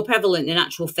much more prevalent than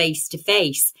actual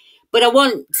face-to-face. But I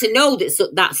want to know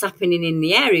that that's happening in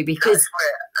the area because...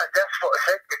 That's what I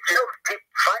said. You know,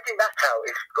 finding that out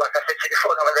is, like I said to you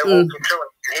before, when they're walking through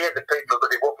and you hear the people, but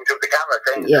they're walking through the camera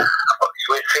saying, I've got this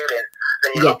weird feeling.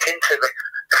 Then you look into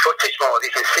the footage more,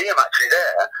 you can see them actually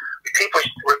there. People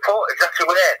report exactly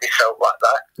where they felt like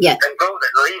that. Then go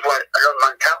and leave an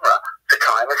unmanned camera to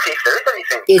time and see if there is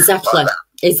anything. Exactly. Like that.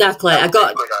 Exactly.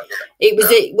 It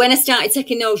was when I started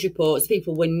taking those reports,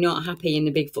 people were not happy in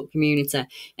the Bigfoot community.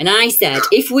 And I said,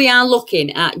 if we are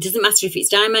looking at, it doesn't matter if it's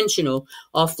dimensional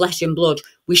or flesh and blood,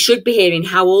 we should be hearing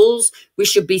howls. We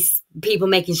should be people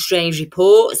making strange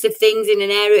reports of things in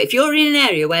an area. If you're in an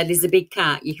area where there's a big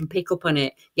cat, you can pick up on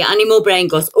it. Your animal brain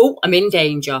goes, oh, I'm in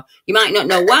danger. You might not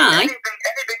know why. Any big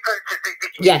predators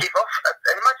give off,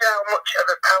 imagine how much of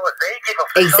a power they give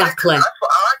off. Exactly. That's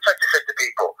what I try to say to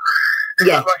people. Like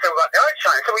I said about the eye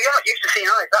shine. So you're not used to seeing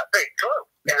eyes that big, too.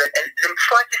 In the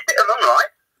slightest bit of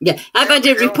moonlight. Yeah, I've had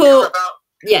a report.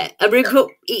 A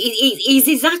report. It's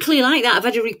exactly like that. I've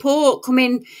had a report come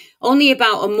in only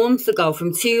about a month ago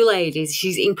from two ladies.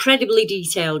 She's incredibly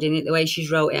detailed in it, the way she's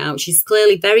wrote it out. She's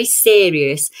clearly very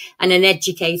serious and an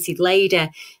educated lady.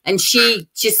 And she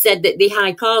just said that they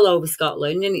hike all over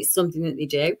Scotland and it's something that they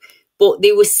do. But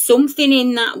there was something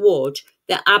in that wood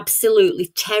that absolutely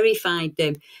terrified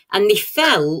them. And they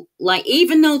felt like,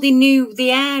 even though they knew the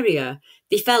area,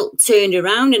 they felt turned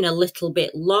around and a little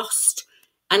bit lost.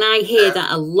 And I hear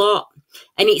that a lot.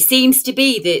 And it seems to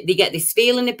be that they get this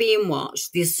feeling of being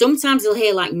watched. Sometimes they'll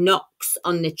hear like knocks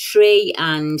on the tree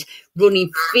and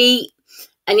running feet.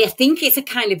 And I think it's a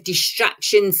kind of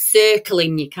distraction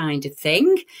circling you kind of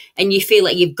thing. And you feel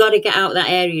like you've got to get out of that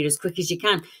area as quick as you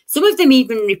can. Some of them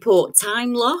even report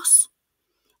time loss.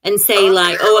 And say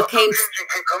like, I came. Confusion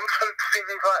can come from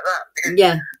feelings like that.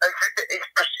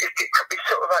 Because it could be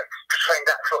sort of like portraying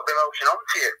that sort of emotion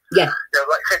onto you. Yeah. You know,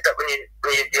 like I said, that when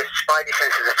your spidey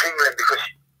senses are tingling because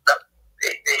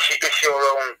it's your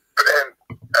own.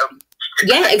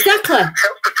 Exactly.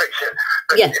 Self-protection.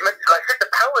 But like I said,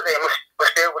 the power there must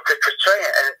be able to portray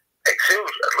it and exude.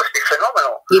 It must be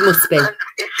phenomenal. It must be. And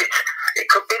it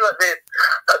could be like the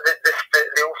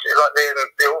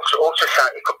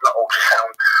ultrasound. It could be not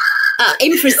ultrasound.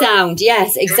 Infrasound,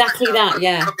 yes, exactly that,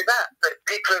 It could be that, but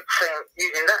people are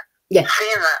using that,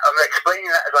 seeing that, and explaining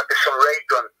that as like some ray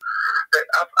gun. But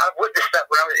I've witnessed that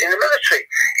when I was in the military.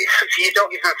 You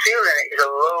don't even feel it. It's a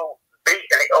low beat,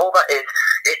 and all that is,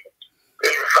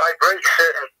 it vibrates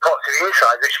certain parts of the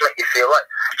inside, which make you feel like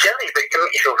jelly, but it can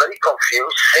make you feel very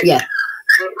confused, sick. Yeah.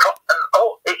 And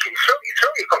it can throw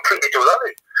you completely to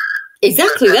life.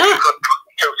 Exactly that.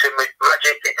 With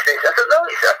magic, I said, no,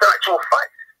 that's an actual fact.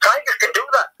 Tigers can do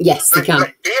that. Yes, they can.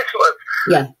 They sort of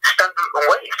stand and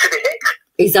wait to be hit.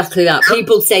 Exactly that.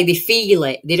 People say they feel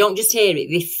it. They don't just hear it,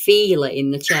 they feel it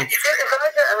in the chest. You feel it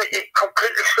inside you, and it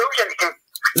completely throws you, and it can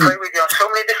play with you on so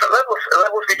many different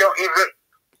levels we don't even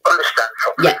understand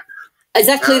properly. Yeah,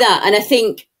 exactly that. And I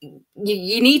think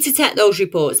you need to take those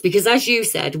reports because, as you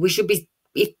said, we should be,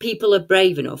 if people are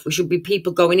brave enough, we should be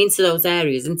people going into those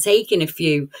areas and taking a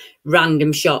few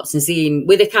random shots and seeing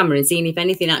with a camera and seeing if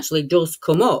anything actually does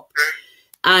come up.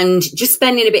 And just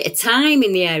spending a bit of time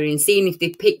in the area and seeing if they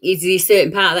pick, is there a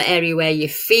certain part of the area where you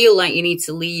feel like you need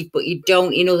to leave, but you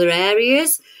don't in other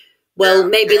areas? Well,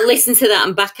 maybe listen to that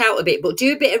and back out a bit, but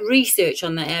do a bit of research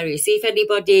on that area. See if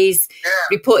anybody's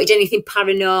reported anything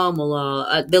paranormal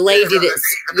or the lady that's,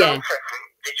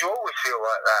 Did you always feel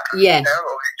like that? Yeah. Or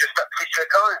was it just that particular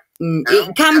time?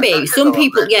 It can be. Some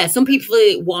people, some people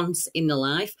feel it once in their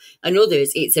life, and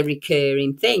others it's a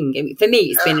recurring thing. I mean, for me,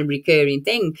 it's been a recurring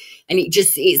thing, and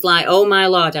it's like, oh my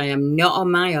Lord, I am not on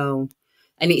my own,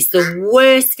 and it's the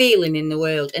worst feeling in the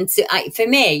world. And for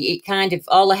me, it kind of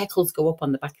all the heckles go up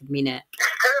on the back of my neck. It's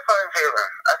a terrifying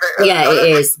feeling. Yeah, it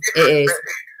is. It is.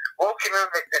 Walking around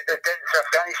the desert of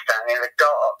Afghanistan in the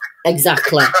dark.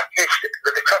 Exactly.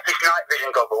 With the crappiest night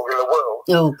vision goggles in the world.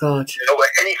 Oh God. You know,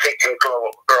 where anything can glow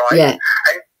up bright. Yeah.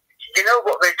 And you know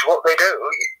what they do?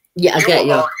 Yeah, I get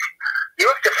you. You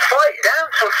have to fight down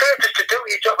some fear just to do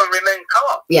your job and remain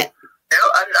calm. Yeah. You know,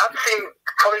 and I've seen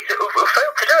colleagues who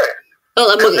failed to do it.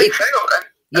 Well, they fail, and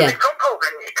they come home,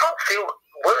 and you can't feel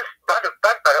worse, bad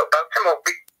about them or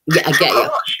be I get you.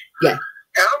 harsh. Yeah.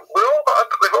 You know,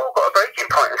 we've all got a breaking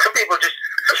point, and some people just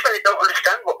really don't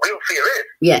understand what real fear is.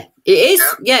 Yeah, it is.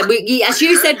 Yeah, as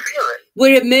you said,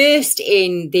 we're immersed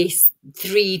in this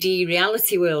 3D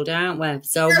reality world, aren't we?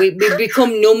 So we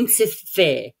become numb to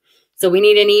fear. So we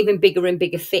need an even bigger and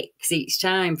bigger fix each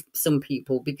time for some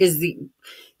people, because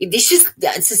it's just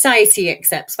that society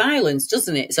accepts violence,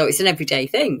 doesn't it? So it's an everyday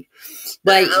thing.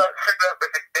 Like, with the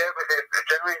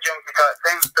adrenaline junkie type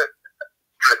thing, but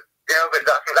I think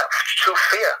that's true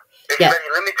fear. It's very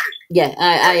limited. Yeah,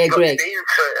 I agree. In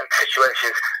certain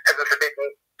situations, heaven forbid,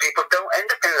 people don't end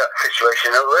up in that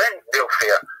situation. They'll learn real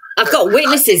fear. I've got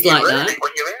witnesses like that.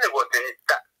 When you're in the woods and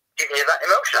that giving you that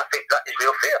emotion, I think that is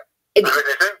real fear. I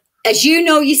really do. As you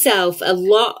know yourself, a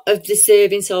lot of the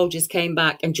serving soldiers came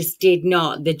back and just did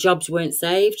not. The jobs weren't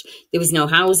saved. There was no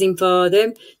housing for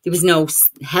them. There was no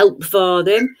help for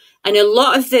them. And a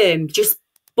lot of them just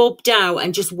bubbed out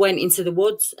and just went into the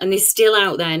woods. And they're still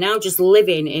out there now, just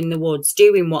living in the woods,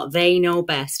 doing what they know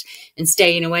best and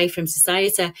staying away from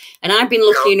society. And I've been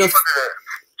lucky enough...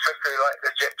 Especially like the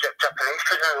Japanese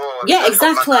prison war. Yeah,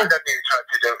 exactly. My dad tried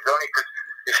to do it only because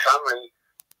his family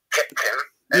kept him.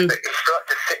 But he started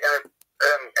to sit in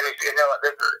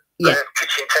the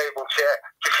kitchen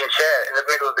chair in the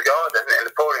middle of the garden in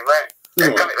the pouring rain.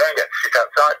 Every time it rained, he had to sit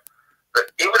outside. But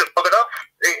he would have buggered off.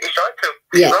 He tried to.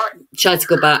 He's right. Tried to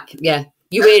go back. Yeah,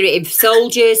 you hear it in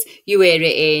soldiers. You hear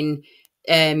it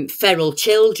in feral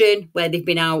children, where they've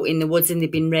been out in the woods and they've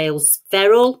been raised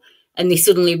feral, and they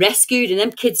suddenly rescued, and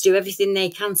them kids do everything they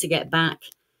can to get back.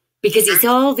 Because it's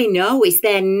all they know. It's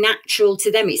their natural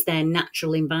to them. It's their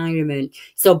natural environment.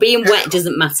 So being wet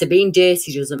doesn't matter. Being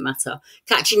dirty doesn't matter.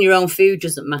 Catching your own food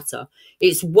doesn't matter.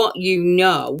 It's what you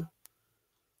know.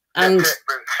 And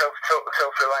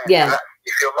self-reliance.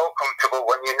 You feel more comfortable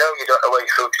when you know you don't know where your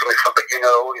food's coming from, but you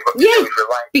know you've got to do it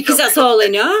reliant. Because that's all I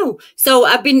know. So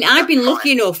I've been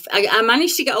lucky enough. I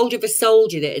managed to get hold of a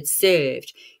soldier that had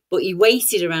served, but he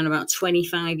waited around about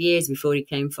 25 years before he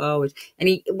came forward. And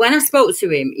when I spoke to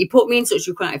him, he put me in touch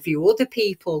with quite a few other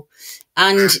people.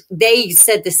 And they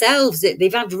said themselves that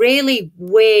they've had really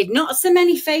weird, not so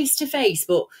many face-to-face,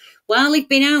 but while they've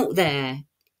been out there,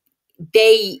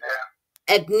 they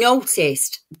had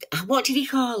noticed, what did he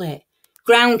call it?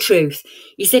 Ground truth.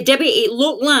 He said, Debbie, it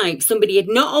looked like somebody had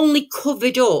not only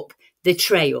covered up the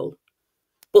trail,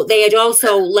 but they had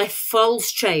also left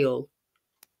false trail.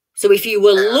 So if you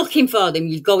were looking for them,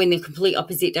 you'd go in the complete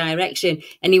opposite direction.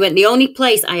 And he went, the only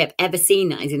place I have ever seen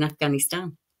that is in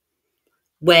Afghanistan,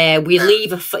 where we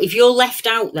leave, if you're left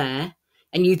out there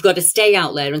and you've got to stay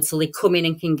out there until they come in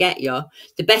and can get you,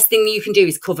 the best thing you can do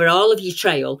is cover all of your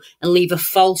trail and leave a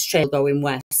false trail going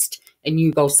west, and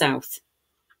you go south.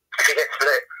 If you get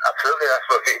split, absolutely, that's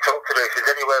what you're told to do. If there's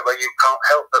anywhere where you can't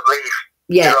help but leave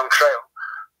your own trail,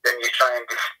 then you try and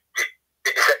be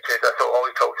deceptive. That's all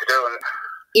we're told to do. And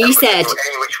he said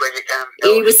any which way you can.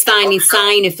 He was finding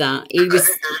sign of that. He was.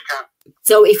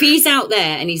 So if he's out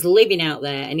there and he's living out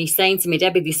there and he's saying to me,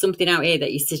 Debbie, there's something out here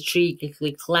that is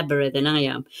strategically cleverer than I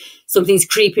am. Something's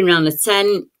creeping around the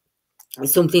tent.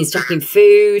 Something's tracking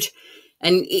food.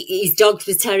 And his dogs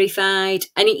were terrified.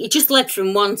 And he just led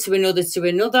from one to another to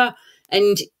another.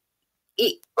 And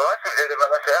well, I think they are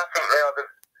the,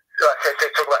 like I said, they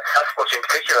talk about Sasquatch in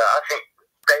particular. I think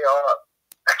they are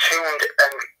attuned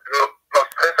and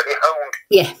most perfectly honed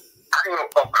animal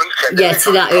or creature. Yeah,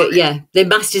 to that, they're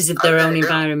masters of their own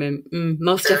environment.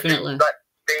 Most definitely. Like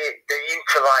they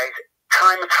utilise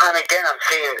time and time again. I'm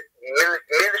seeing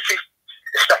military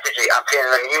strategy. I'm seeing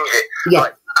them use it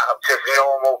like out of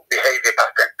normal behaviour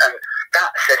pattern, and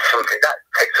that says something. That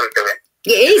takes some doing.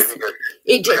 It is.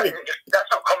 That's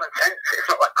not common sense. It's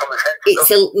not like common sense.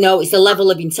 It's a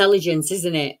level of intelligence,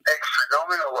 isn't it? It's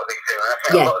phenomenal what they do. And I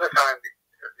think a lot of the time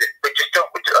we just don't.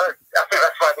 I think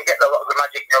that's why we get a lot of the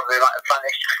magic of the like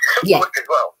vanish. It's so quick as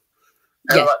well.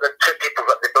 And like the two people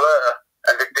got the blur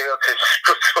and they do to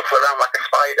stuff around like a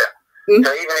spider. So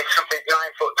even if something's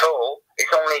 9 foot tall,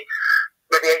 it's only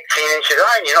maybe 18 inches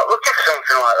high, and you're not looking for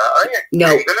something like that, are you?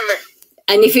 No. You're gonna miss.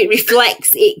 And if it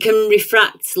reflects, it can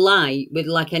refract light with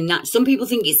like a some people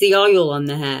think it's the oil on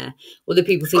the hair. Other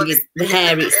people think it's the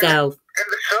hair itself. In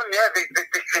the sun, they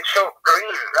can show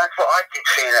green. That's what I keep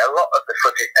seeing. A lot of the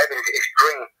footage, evidence is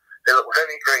green. They look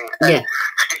very green. And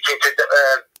speaking to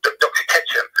Dr.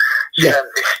 Ketchum,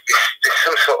 there's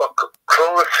some sort of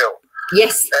chlorophyll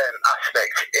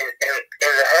aspect in the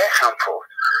hair sample,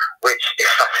 which is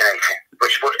fascinating,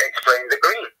 which would explain the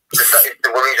green. Because that is the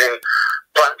reason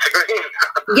plants are green.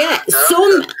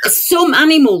 Some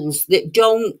animals that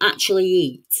don't actually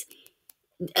eat.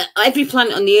 Every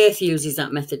plant on the earth uses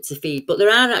that method to feed, but there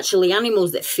are actually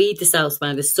animals that feed themselves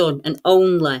by the sun and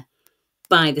only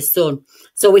by the sun.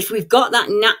 So if we've got that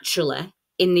naturally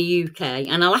in the UK,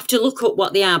 and I'll have to look up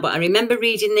what they are, but I remember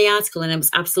reading the article and I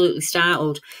was absolutely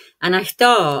startled. And I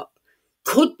thought,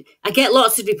 I get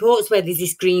lots of reports where there's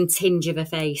this green tinge of a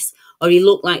face, or he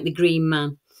looked like the Green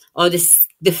Man, or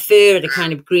the fur had a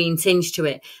kind of green tinge to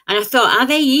it. And I thought, are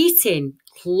they eating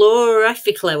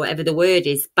chlorophyllically, whatever the word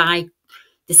is, by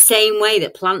the same way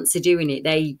that plants are doing it?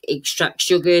 They extract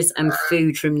sugars and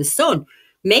food from the sun.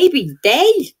 Maybe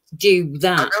they do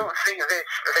that. I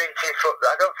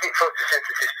don't think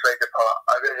photosynthesis plays a part.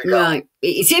 I really don't. Right.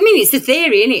 It's a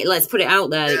theory, isn't it? Let's put it out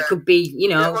there. Yeah. It could be,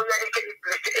 Yeah, well,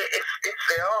 if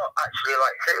they are actually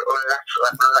like say unnatural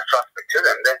aspect to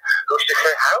them, then who's to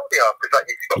say how they are? Because like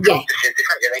you've got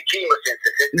photosynthesis and then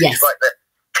chemosynthesis, which is like the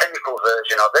chemical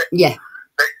version of it. Yeah.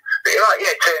 But you're like,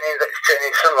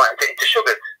 turning sunlight into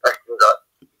sugar. That's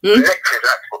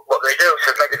what they do.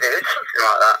 So maybe there is something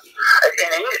like that.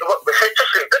 And what we said,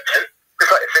 especially in Britain,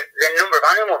 because like the number of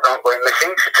animals aren't going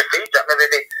missing to feed that. Maybe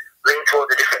they lean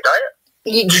towards a different diet.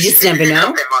 You just never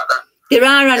know. Something like that. There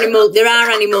are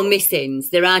animal missings.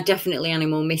 There are definitely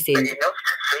animal missings. But enough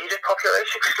to feed a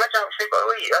population, because let's actually go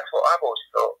eat. That's what I've always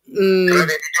thought. So maybe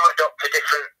they do adopt a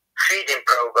different feeding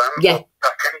program or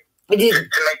pattern to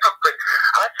make up. But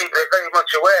I think they're very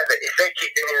much aware that if they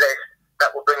keep doing this, that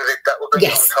will bring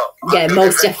it on top. Yeah,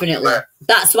 most definitely.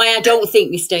 That's why I don't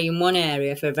think they stay in one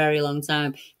area for a very long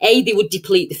time. A, they would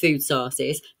deplete the food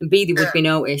sources, and B, they would be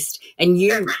noticed. And you...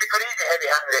 Yeah, because they could easily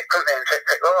heavy-handed it, couldn't they, and take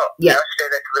a lot. Yeah. Stay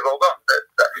there till they've all gone.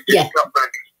 That's not going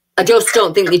to be... I just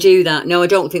don't think they do that. No, I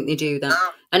don't think they do that. No.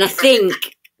 And I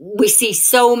think we see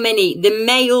so many... The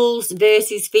males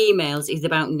versus females is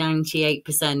about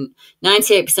 98%.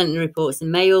 98% of the reports are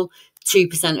male,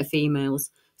 2% are females.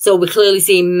 So we're clearly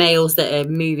seeing males that are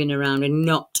moving around and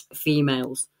not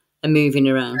females are moving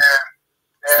around.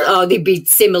 Yeah. So, there'd be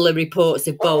similar reports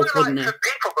of both, wouldn't there?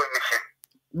 People going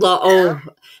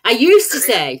missing. I used to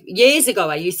say, years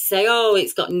ago,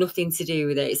 it's got nothing to do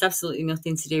with it. It's absolutely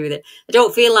nothing to do with it. I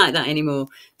don't feel like that anymore.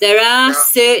 There are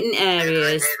certain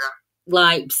areas,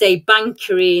 like, say,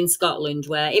 Banchory in Scotland,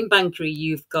 where in Banchory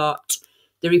you've got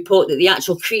the report that the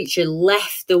actual creature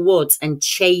left the woods and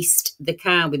chased the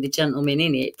car with the gentleman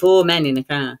in it, 4 men in a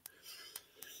car.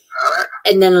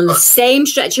 And then on the same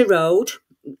stretch of road,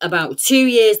 about 2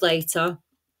 years later,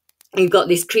 you've got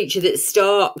this creature that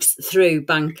stalks through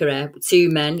Banchory, 2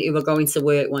 men who were going to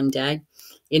work one day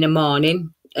in the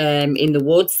morning in the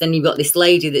woods. Then you've got this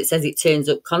lady that says it turns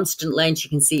up constantly and she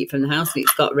can see it from the house and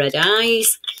it's got red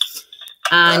eyes.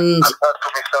 And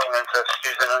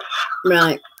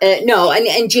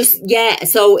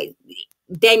so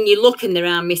then you look and there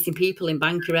are missing people in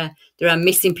Banchory. There are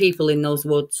missing people in those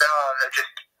woods.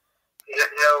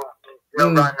 No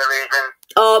rhyme or reason.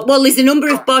 Oh, well, there's a number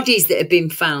of bodies that have been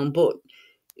found, but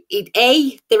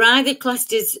they're either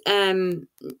classed as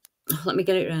let me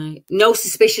get it right. No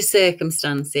suspicious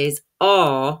circumstances,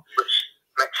 or which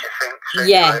makes you think. Or if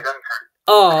you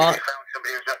found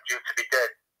somebody who's not due to be dead.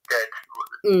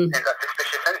 Is that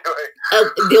suspicious anyway?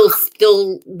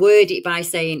 They'll word it by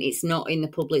saying it's not in the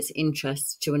public's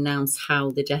interest to announce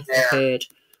how the death occurred,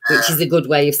 which is a good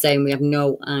way of saying we have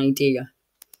no idea.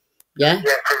 Yeah?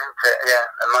 Yeah,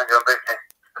 mind your own business.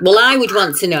 Well, I would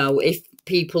want to know if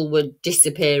people were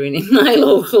disappearing in my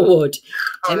local wood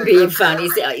and being found.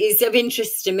 It's of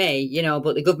interest to me,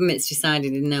 but the government's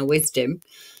decided in their wisdom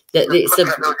that it's... in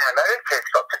America,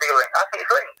 it's got to be linked. I think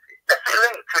it's linked. It's definitely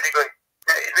linked to a degree.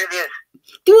 It really is.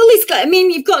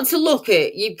 Well, you've got to look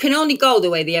at... You can only go the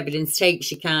way the evidence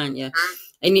takes you, can't you?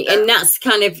 And that's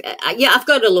kind of... I've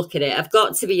got to look at it. I've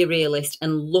got to be a realist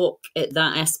and look at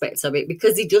that aspect of it,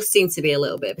 because it does seem to be a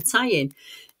little bit of a tie-in.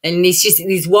 And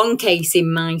there's one case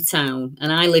in my town,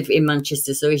 and I live in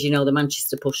Manchester, so as you know, the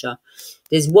Manchester pusher.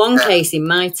 There's one case in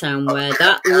my town where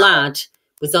that lad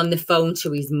was on the phone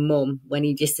to his mum when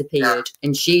he disappeared,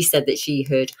 and she said that she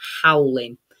heard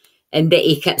howling, and that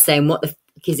he kept saying, "What the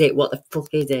fuck is it? What the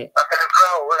fuck is it?"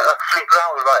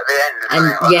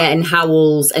 And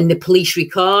howls, and the police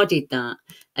recorded that.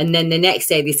 And then the next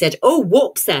day they said, "Oh,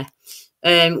 whoopsie.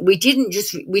 We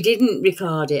didn't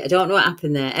record it. I don't know what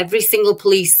happened there. Every single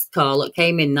police call that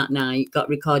came in that night got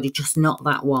recorded, just not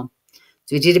that one.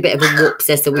 So we did a bit of a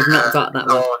whoopsie, so we've not got that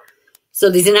one."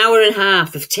 So there's an hour and a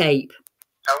half of tape.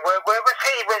 And where was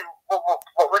he?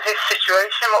 What was his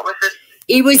situation? What was it?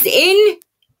 He was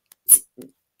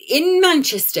in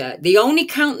Manchester. They only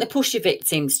count the pusher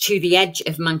victims to the edge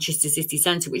of Manchester city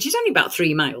centre, which is only about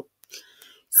 3 miles.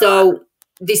 So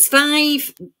there's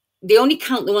 5. They only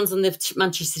count the ones on the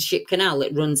Manchester Ship Canal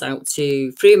that runs out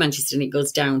through Manchester and it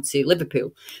goes down to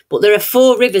Liverpool. But there are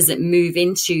 4 rivers that move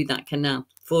into that canal,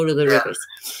 4 other rivers.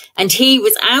 And he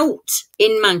was out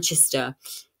in Manchester.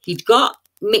 He'd got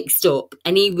mixed up,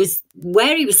 and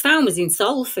where he was found was in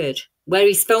Salford. where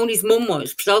he's phoned his mum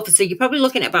was. So you're probably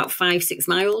looking at about 5-6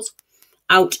 miles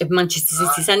out of Manchester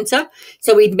city centre.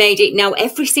 So he'd made it. Now,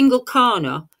 every single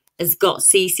corner has got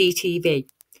CCTV.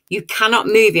 You cannot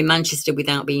move in Manchester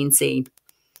without being seen.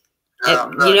 You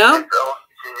know?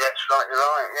 That's right, you're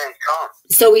right. Yeah, you can't.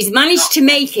 So he's managed to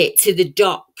make it to the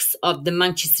docks of the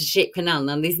Manchester Ship Canal.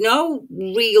 Now, there's no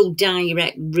real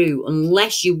direct route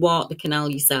unless you walk the canal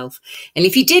yourself. And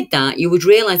if you did that, you would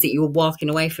realise that you were walking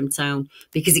away from town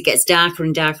because it gets darker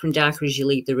and darker and darker as you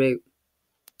leave the route.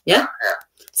 Yeah?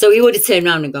 Yeah. So he would have turned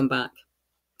around and gone back.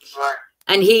 Right.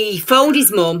 And he phoned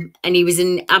his mum and he was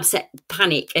in abject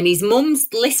panic. And his mum's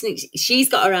listening. She's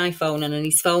got her iPhone on and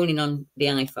he's phoning on the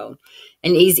iPhone.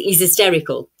 And he's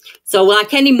hysterical. So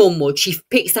like any mum would, she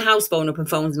picks the house phone up and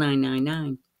phones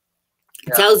 999.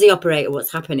 Yeah. Tells the operator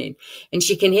what's happening. And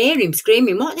she can hear him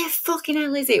screaming, what the fucking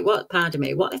hell is it? Pardon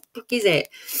me, what the fuck is it?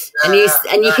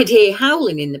 And you could hear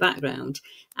howling in the background.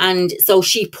 And so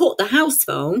she put the house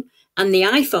phone and the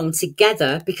iPhone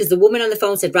together because the woman on the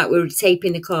phone said, right, we're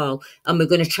taping the call and we're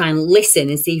going to try and listen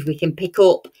and see if we can pick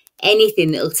up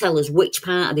anything that'll tell us which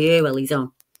part of the Irwell he's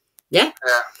on. Yeah?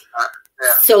 Yeah.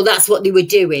 Yeah. So that's what they were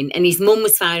doing. And his mum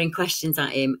was firing questions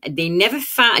at him. They never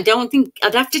found, I don't think,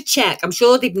 I'd have to check. I'm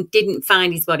sure they didn't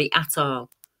find his body at all.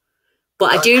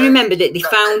 But I do remember that they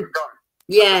found,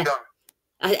 yeah,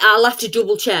 I'll have to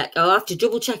double check. I'll have to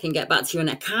double check and get back to you. And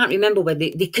I can't remember whether,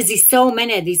 because there's so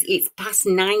many of these, it's past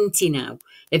 90 now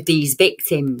of these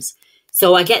victims.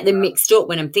 So I get them mixed up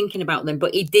when I'm thinking about them.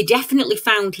 But they definitely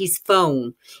found his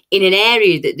phone in an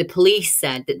area that the police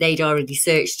said that they'd already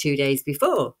searched 2 days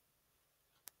before.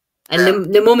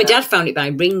 And the mum and dad found it by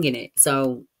ringing it.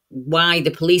 So why the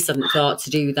police haven't thought to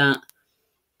do that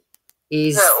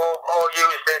is... Yeah, or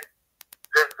use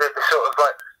the sort of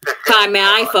like... Find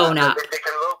my iPhone app. They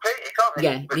can locate it, can't they?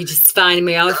 Yeah, you just find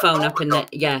my iPhone app and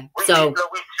yeah. We so turned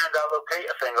our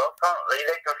locator thing off, apparently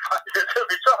they can find it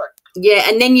every time. Yeah,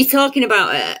 and then you're talking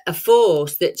about a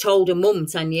force that told a mum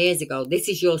 10 years ago, this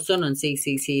is your son on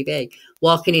CCTV,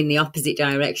 walking in the opposite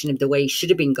direction of the way he should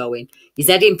have been going. He's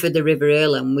heading for the River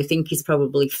Irwell and we think he's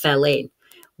probably fell in.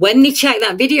 When they check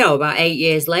that video about 8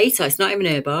 years later, it's not even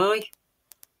her boy.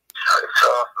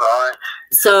 Right.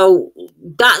 So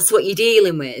that's what you're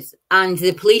dealing with. And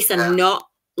the police are not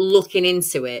looking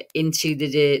into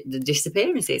the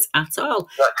disappearances at all.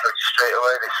 Straight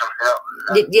away, there's something up.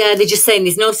 Yeah, they're just saying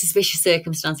there's no suspicious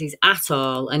circumstances at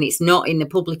all, and it's not in the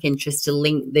public interest to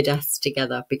link the deaths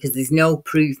together because there's no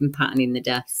proven pattern in the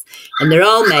deaths. And they're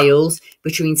all males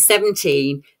between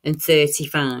 17 and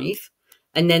 35.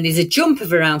 And then there's a jump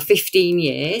of around 15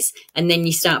 years, and then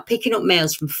you start picking up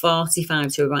males from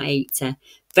 45 to about 80.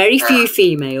 Very few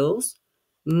females,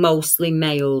 mostly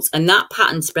males, and that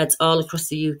pattern spreads all across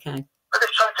the UK. But they're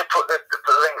trying to put the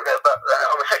link about the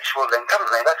homosexual link,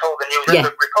 haven't they? That's all the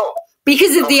news report.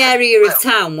 Because of the area of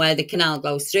town where the canal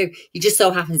goes through, it just so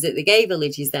happens that the gay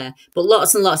village is there. But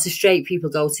lots and lots of straight people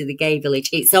go to the gay village.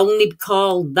 It's only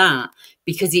called that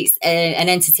because it's an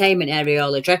entertainment area.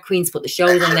 All the drag queens put the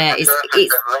shows on there. It's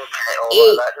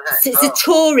a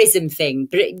tourism thing,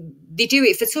 but they do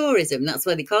it for tourism. That's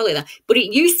why they call it that. But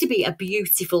it used to be a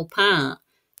beautiful part.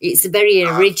 It's a very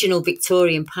original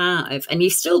Victorian part of, and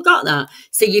you've still got that.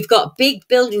 So you've got big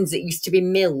buildings that used to be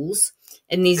mills,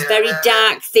 and these very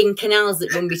dark, thin canals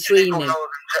that run between them.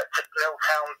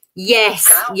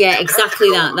 Yes, yeah, exactly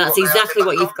that. That's exactly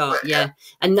what you've got, yeah.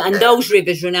 And those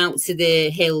rivers run out to the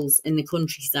hills and the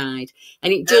countryside.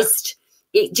 And it just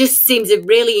seems a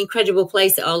really incredible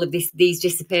place that all of these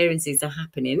disappearances are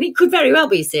happening. It could very well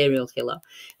be a serial killer.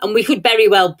 And we could very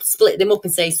well split them up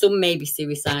and say some may be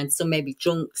suicide, some may be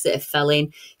drunks that have fell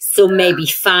in, some may be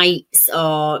fights,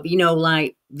 or, you know,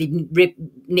 like they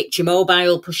nicked your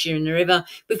mobile, push you in the river.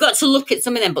 We've got to look at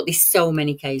some of them, but there's so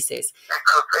many cases. It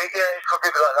could be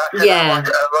like that. Yeah. That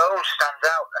alone stands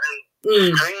out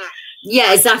and screams.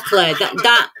 Yeah, exactly.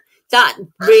 That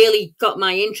really got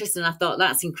my interest, and I thought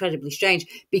that's incredibly strange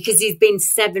because there's been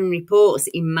 7 reports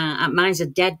in mine's a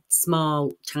dead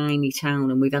small, tiny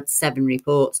town, and we've had 7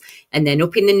 reports. And then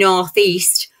up in the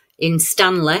northeast in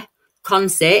Stanley,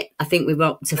 Consett, I think we've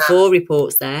up to 4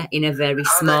 reports there in a very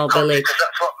small village.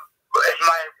 That's what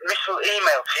my initial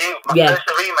email to you. My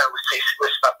first email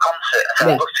was about Consett. I said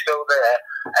I'd love to go there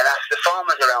and ask the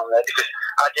farmers around there because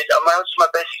I went to my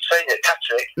basic training at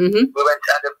Catterick. We went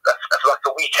to have like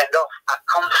a weekend off at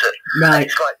Consett. Right. And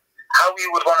it's like how you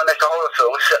would want to make a horror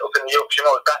film set up in the Yorkshire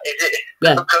Moors. That is it.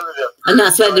 Yeah. And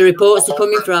that's where the reports are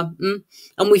coming from.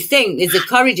 And we think there's a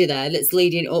corridor there that's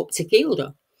leading up to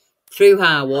Kielder, through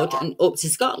Harwood and up to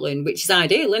Scotland, which is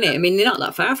ideal, isn't it? I mean, they're not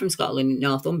that far from Scotland in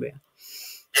Northumbria.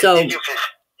 So you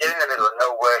you're in the middle of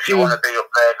nowhere. If you want to be up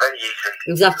there, very easy.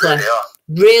 Exactly.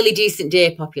 Really decent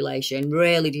deer population,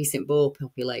 really decent boar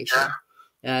population.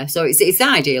 So it's an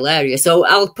ideal area. So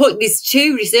I'll put these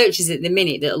 2 researchers at the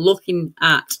minute that are looking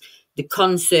at the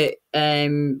concert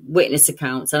witness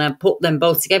accounts, and I put them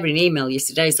both together in an email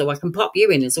yesterday, so I can pop you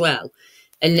in as well.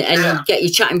 And get you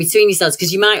chatting between yourselves,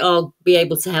 because you might all be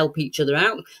able to help each other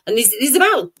out. And there's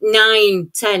about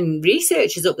 9-10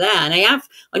 researchers up there, and I have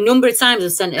a number of times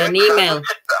I've sent her an email. I'd love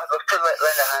to lend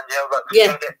a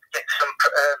hand, get some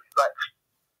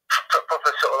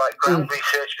proper sort of like ground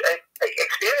research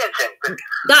experience in.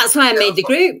 That's why I made the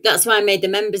group. That's why I made the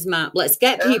members map. Let's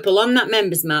get people on that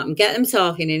members map and get them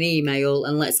talking in email,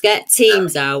 and let's get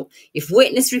teams out. If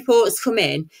witness reports come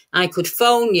in, I could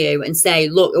phone you and say,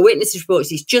 look, a witness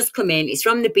report is just come in. It's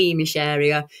from the Beamish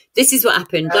area. This is what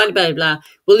happened, blah, blah, blah.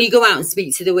 Will you go out and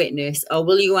speak to the witness, or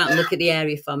will you go out and look at the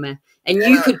area for me? And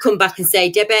you could come back and say,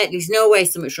 Debbie, there's no way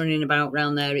so much running about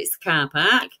around there. It's the car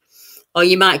park. Or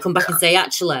you might come back and say,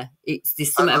 actually,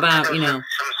 there's something about, some like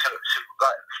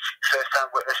first-time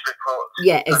witness reports.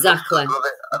 Yeah, exactly.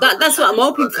 That's what I'm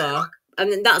hoping for.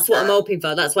 And that's what I'm hoping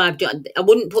for. That's why I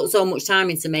wouldn't put so much time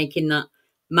into making that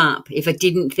map if I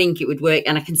didn't think it would work,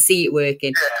 and I can see it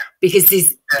working. Because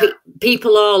there's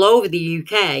people all over the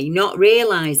UK not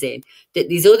realising that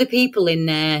there's other people in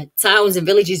their towns and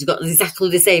villages who've got exactly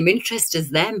the same interest as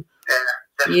them.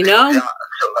 You know? Sort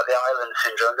of like the island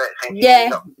syndrome, don't you think? Yeah,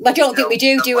 I don't think we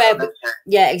do ever.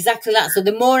 Yeah, exactly that. So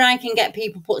the more I can get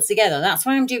people put together, that's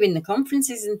why I'm doing the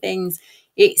conferences and things.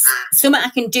 It's something I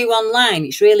can do online.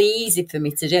 It's really easy for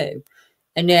me to do.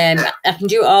 And I can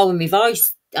do it all with my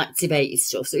voice activated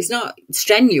stuff. So it's not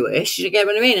strenuous, you get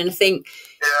what I mean? And I think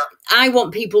I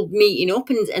want people meeting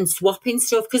up and swapping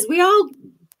stuff, because we all,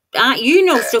 you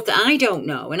know stuff that I don't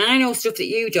know, and I know stuff that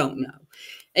you don't know.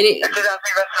 And I think that's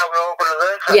how we're all going to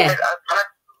learn. I've had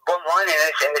one line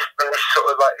in this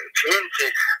sort of like community.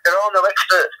 They're all no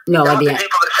experts. No idea. The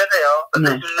people that said they are, but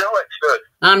there's no expert.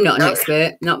 I'm not an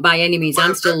expert, not by any means.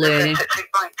 I'm still learning. To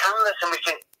find cameras, and we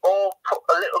can all put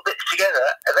a little bit together.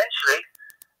 Eventually,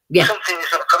 something is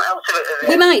going to come out of it.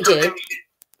 We might do.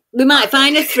 We might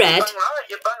find a thread.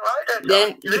 You're bang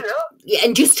right.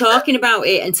 And just talking about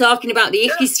it, and talking about the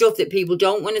icky stuff that people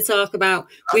don't want to talk about.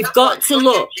 We've got to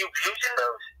look.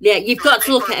 You've got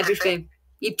to look at everything.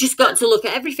 You've just got to look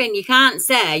at everything. You can't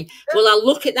say, well, I'll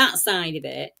look at that side of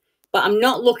it, but I'm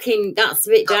not looking, that's a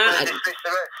bit dark.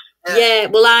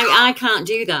 Well, I can't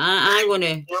do that. I want to.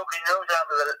 Nobody knows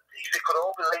that they could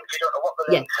all be linked. You don't know what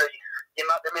the links are. You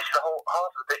might be missing the whole half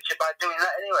of the picture by doing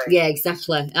that anyway. Yeah,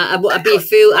 exactly. I'd be a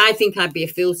fool. I think I'd be a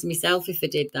fool to myself if I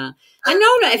did that. I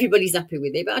know not everybody's happy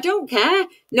with it, but I don't care.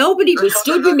 Nobody was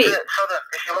stood with me. If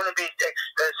you want to be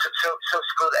so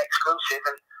exclusive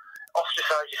and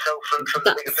ostracise yourself from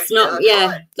the bigger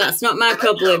picture, that's not my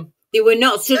problem. They were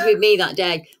not stood with me that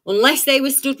day. Unless they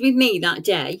were stood with me that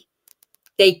day,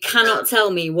 they cannot tell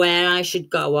me where I should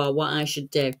go or what I should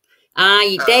do.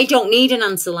 They don't need an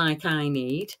answer like I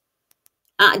need.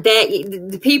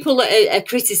 The people that are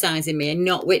criticising me are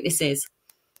not witnesses.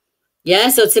 Yeah,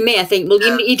 so to me, I think, well,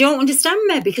 you don't understand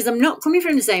me, because I'm not coming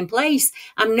from the same place.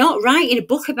 I'm not writing a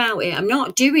book about it. I'm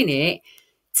not doing it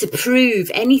to prove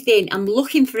anything. I'm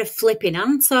looking for a flipping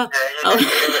answer.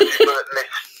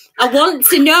 I want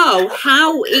to know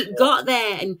how it got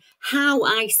there and how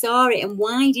I saw it and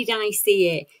why did I see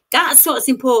it. That's what's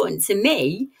important to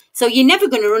me. So you're never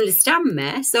going to understand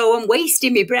me. So I'm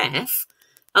wasting my breath.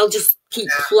 I'll just keep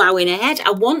plowing ahead.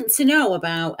 I want to know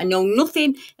I know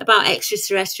nothing about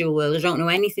extraterrestrial world. I don't know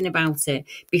anything about it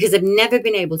because I've never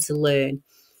been able to learn.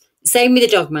 Same with the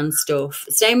dogman stuff.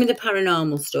 Same with the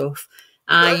paranormal stuff.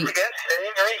 You can listen to 10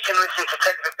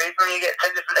 different people and you get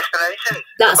 10 different explanations.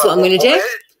 That's what I'm going to do.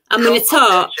 I'm going to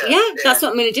talk. That's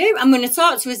what I'm going to do. I'm going to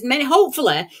talk to as many.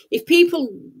 Hopefully, if people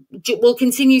will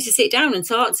continue to sit down and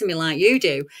talk to me like you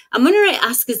do, I'm going to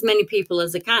ask as many people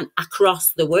as I can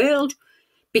across the world.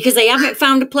 Because I haven't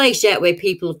found a place yet where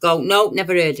people go, no,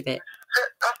 never heard of it.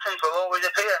 Patterns will always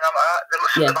appear.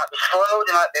 They might be slow,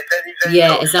 they might be very,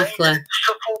 very exactly.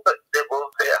 Subtle, but they will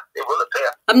appear. They will appear.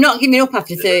 I'm not giving up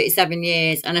after 37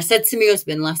 years. And I said to my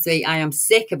husband last week, I am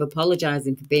sick of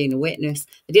apologising for being a witness.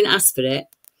 I didn't ask for it.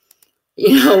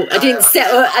 You know, I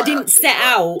didn't set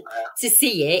out to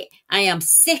see it. I am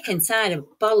sick and tired of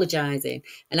apologising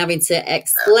and having to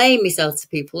explain myself to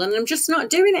people, and I'm just not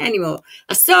doing it anymore.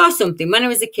 I saw something when I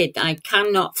was a kid that I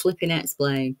cannot flipping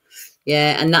explain.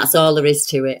 Yeah, and that's all there is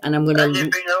to it. And I'm going to. And you've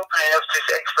been open enough to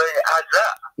explain it as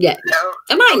that. Yeah,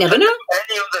 I might never know.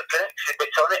 Any other connection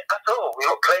bits on it at all? We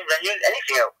don't claim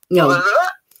anything else. No,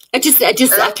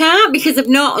 I can't, because I've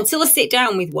not until I sit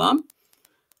down with one.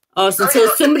 Or until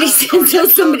somebody,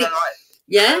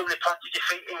 yeah. They planted your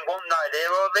feet in one idea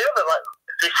or the other. Like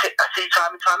I see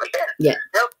time and time again. Yeah.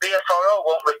 BFRO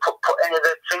won't put any of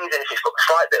the things in if it's got a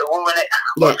slight bit of wool in it,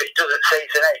 or if it doesn't say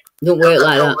it's an egg. Don't work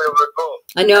like that.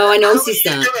 I know. I noticed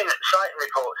that. Doing sighting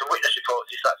reports and witness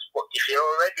reports is that's what if you're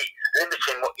already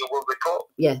limiting what you will report.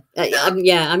 Yeah.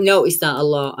 I've noticed that a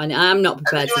lot, and I'm not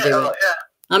prepared to do it.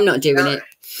 I'm not doing it.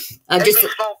 I'm just. A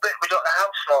small bit. We don't know how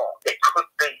small it could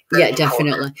be. Yeah,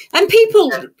 definitely. And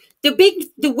people,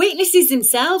 the witnesses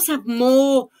themselves have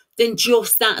more than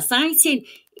just that sighting.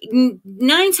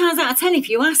 9 times out of 10, if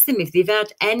you ask them if they've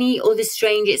had any other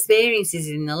strange experiences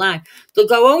in their life, they'll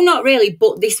go, "Oh, not really,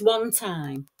 but this one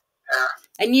time." Yeah.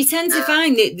 And you tend to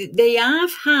find that they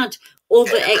have had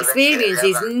other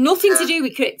experiences, nothing to do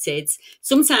with cryptids.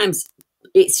 Sometimes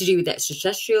it's to do with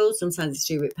extraterrestrials, sometimes it's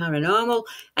to do with paranormal.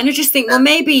 And I just think, well,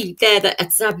 maybe they're the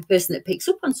type of person that picks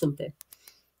up on something.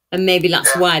 And maybe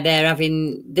that's why they're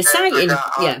having the sighting.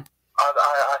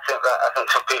 I think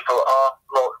some people are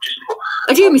more just.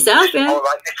 I do myself, more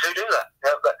likely to do that.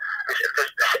 But it's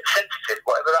sensitive,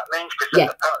 whatever that means.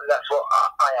 Because apparently that's what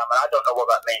I am, and I don't know what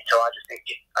that means. So I just think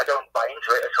I don't buy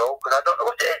into it at all because I don't know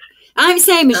what it is. I'm the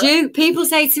same as you. People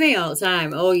say to me all the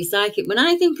time, "Oh, you're psychic." When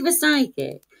I think of a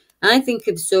psychic, I think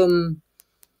of some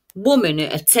woman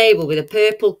at a table with a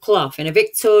purple cloth in a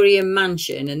Victorian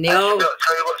mansion, and they all. Don't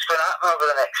tell you what's going to happen over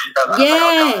the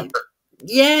next.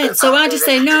 Yeah. So I just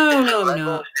say no. I thought,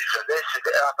 well,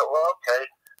 okay,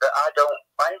 but I don't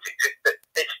find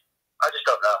it. I just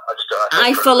don't know.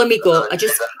 I follow me gut. I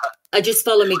just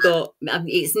follow me gut.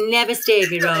 It's never steered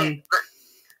me wrong. And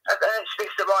it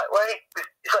speaks the right way.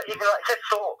 It's like even like I said,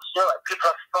 thoughts. You know, like people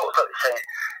have thoughts, like they're saying,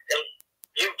 and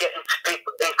you get into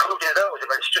people, including those,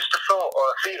 when it's just a thought or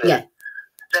a feeling.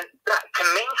 Then that can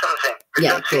mean something.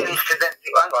 Those feelings can then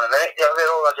think, hang on a minute,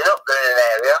 they're all adding up. They're in an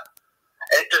area.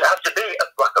 And it doesn't have to be a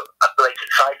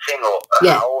blatant sighting or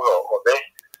a howl or this.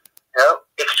 You know,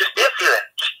 it's just their feeling,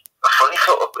 just a funny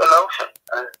sort of emotion,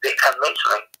 and it can mean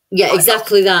something. Yeah,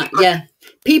 exactly that. Yeah,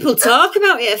 people talk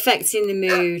about it affecting the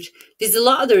mood. There's a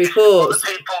lot of the reports.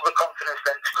 Other people, the confidence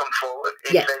then to come forward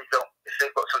if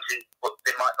they've got something, but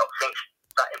they might not think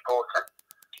that important.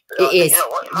 It is.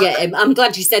 I'm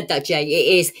glad you said that, Jay.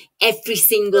 It is. Every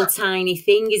single tiny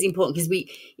thing is important because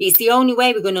it's the only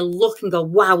way we're going to look and go,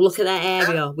 wow, look at that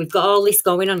area. We've got all this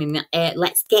going on in that.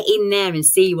 Let's get in there and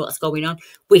see what's going on.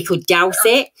 We could douse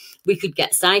it. We could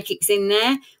get psychics in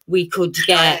there. We could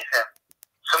get.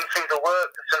 Some things will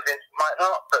work, some things might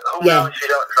not, but who knows if you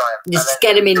don't try it? Just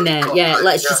get them in there.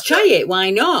 Let's just try it. Why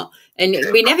not? And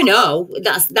we never know.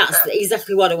 That's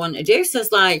exactly what I want to do. So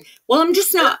it's like, well, I'm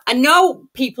just not. I know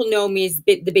people know me as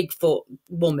the Bigfoot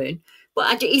woman,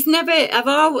 but it's never. I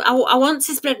want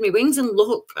to spread my wings and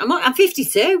look. I'm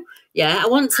 52. Yeah, I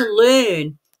want to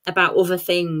learn about other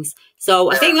things.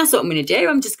 So I think that's what I'm going to do.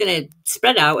 I'm just going to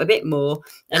spread out a bit more.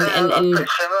 And similar. Is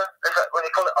that when they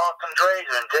call it Arkham Drazer,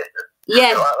 isn't it?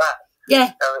 Yeah. Like that.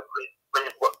 Yeah. When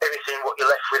everything what you're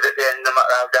left with at the end, no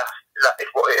matter how daft, that is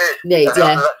what it is.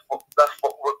 That's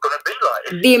what we're going to be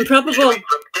like. The improbable.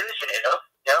 Diligent enough,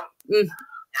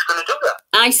 it's going to do that.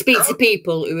 I speak to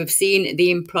people who have seen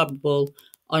the improbable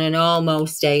on an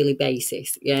almost daily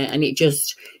basis. Yeah. And it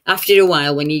just, after a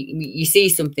while, when you see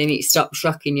something, it stops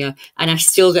shocking you. And I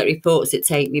still get reports that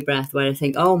take me breath where I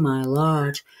think, oh my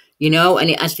Lord, and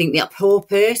I think that poor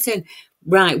person.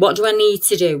 Right, what do I need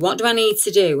to do? What do I need to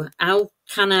do? How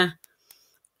can I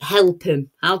help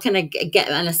him? How can I get,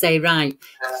 and I say, right.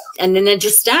 And then I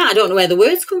just start. I don't know where the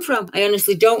words come from. I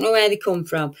honestly don't know where they come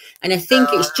from. And I think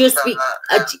it's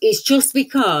just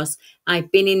because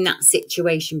I've been in that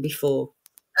situation before.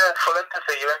 Full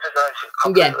empathy, you empathise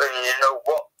completely, and you know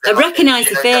what. I recognise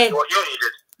the fear. What you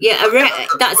needed. Yeah,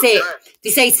 that's it. They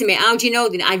say to me, how do you know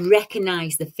that? I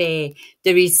recognise the fear.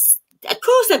 There is, of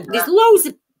course, there's loads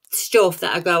of stuff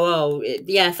that I go, oh,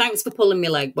 yeah, thanks for pulling my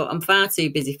leg, but I'm far too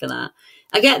busy for that.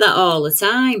 I get that all the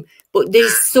time. But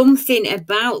there's something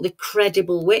about the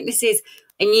credible witnesses,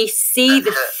 and you see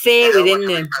the fear within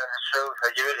them.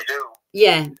 You really do.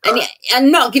 Yeah,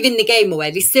 and not giving the game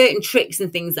away. There's certain tricks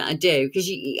and things that I do because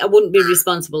I wouldn't be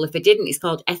responsible if I didn't. It's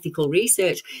called ethical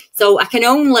research. So I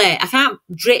can't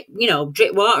drip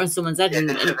water on someone's head.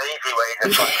 There's an easy way.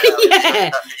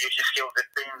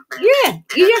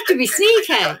 You have to be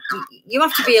sneaky. You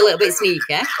have to be a little bit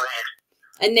sneaky,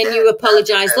 and then you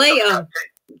apologise later.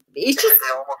 It's just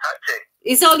normal tactic.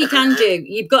 It's all you can do.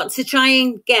 You've got to try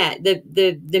and get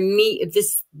the meat of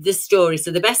the story.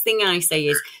 So the best thing I say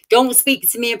is, don't speak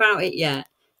to me about it yet.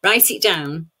 Write it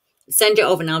down, send it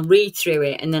over, and I'll read through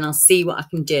it, and then I'll see what I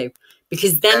can do.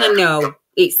 Because then I know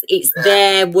It's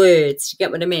their words. You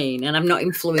get what I mean? And I'm not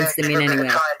influencing them in any way.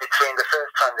 Time between the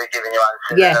first time they're giving you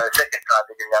answers and the second time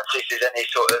they're giving you answers, if there's any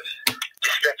sort of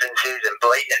discrepancies and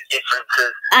blatant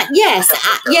differences. Yes,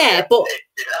 but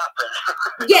it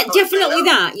happens. yeah, definitely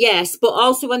that. Yes, but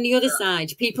also on the other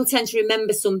side, people tend to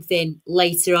remember something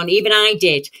later on. Even I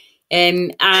did.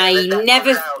 I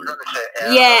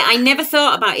never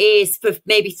thought about ears for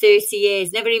maybe 30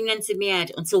 years. Never even entered my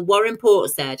head until Warren Porter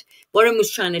said. Warren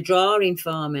was trying to draw in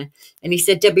for me, and he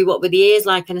said, "Debbie, what were the ears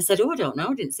like?" And I said, "Oh, I don't know.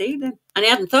 I didn't see them." And I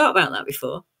hadn't thought about that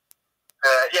before.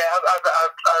 I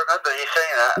remember you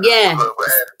saying that. Yeah.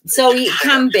 So it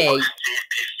can be.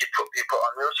 You put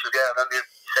on YouTube. Yeah, I remember you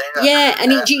saying that. Yeah,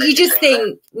 and you just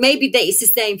think maybe that it's the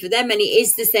same for them, and it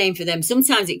is the same for them.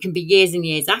 Sometimes it can be years and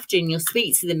years after, and you'll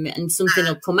speak to them, and something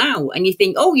will come out, and you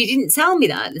think, "Oh, you didn't tell me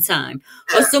that at the time,"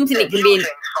 or something. It can be in.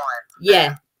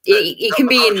 Yeah, it can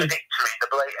be in. The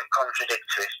blatant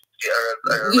contradictories.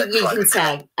 You can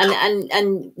tell,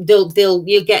 and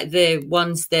you'll get the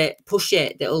ones that push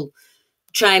it, that'll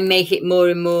try and make it more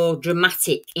and more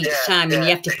dramatic each time, and you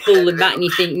have to pull them back, and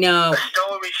you think, no. The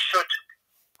story should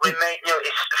remain,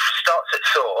 it starts at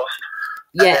source,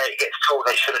 and then it gets told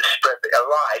it shouldn't spread it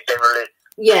alive, generally.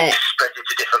 Spread it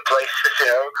to different places,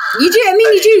 You do. I mean,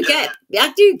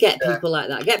 I do get people like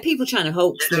that. I get people trying to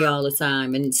hoax me all the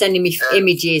time and sending me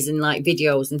images and like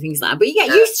videos and things like that. But you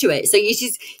get used to it, so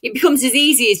it becomes as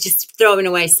easy as just throwing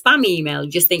away a spam email.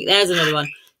 You just think, there's another one.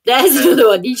 There's another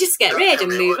one. You just get rid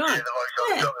and move on.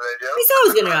 Yeah. It's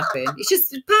always going to happen. It's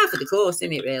just part of the course,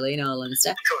 isn't it? Really, in all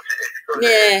honesty.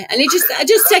 Yeah, and I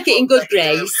just take it in good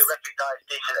grace.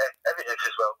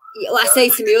 Well, I say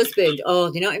to my husband, "Oh,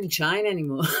 they're not even trying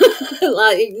anymore."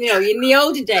 Like, in the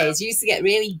olden days, you used to get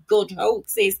really good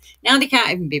hoaxes. Now they can't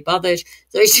even be bothered.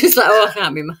 So it's just like, I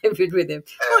can't be bothered with them.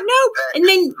 Oh no! And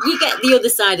then you get the other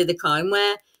side of the coin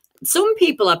where some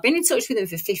people, I've been in touch with them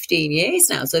for 15 years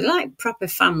now, so they're like proper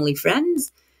family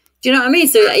friends. Do you know what I mean?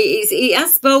 So it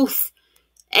has both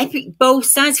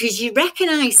sides, because you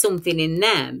recognise something in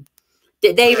them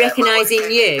that they recognise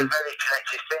in you.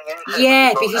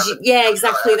 Because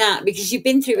exactly that, because you've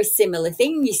been through a similar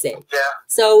thing, you see. Yeah.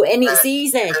 So, and it's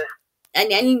easy.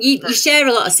 And you share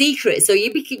a lot of secrets, so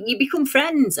you become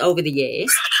friends over the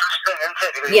years.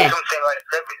 Something like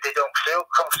that, they don't feel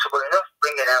comfortable enough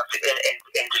bringing out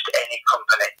in just any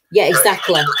company. Yeah,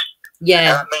 exactly.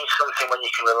 That means something when you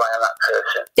can rely on that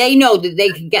person. They know that they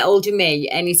can get hold of me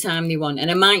anytime they want, and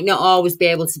I might not always be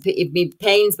able to. If my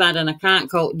pain's bad and I can't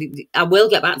cope, I will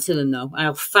get back to them though.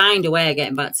 I'll find a way of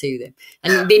getting back to them,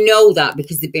 and they know that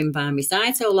because they've been by my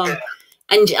side so long. Yeah.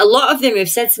 And a lot of them have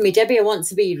said to me, "Debbie, I want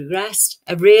to be regressed.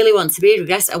 I really want to be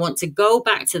regressed. I want to go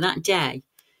back to that day."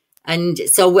 And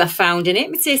so I found an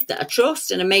hypnotist that I trust,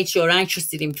 and I made sure I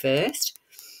trusted him first.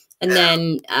 And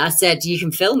then I said, "You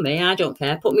can film me. I don't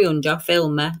care. Put me under,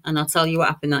 film me, and I'll tell you what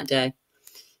happened that day."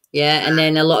 Yeah. And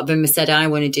then a lot of them have said, "I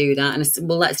want to do that." And I said,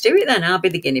 "Well, let's do it then. I'll be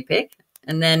the guinea pig.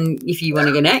 And then if you want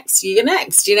to go next, you go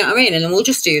next. You know what I mean? And then we'll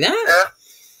just do that."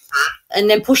 Yeah. And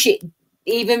then push it.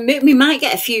 Even we might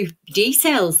get a few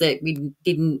details that we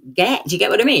didn't get. Do you get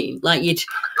what I mean? Like you'd.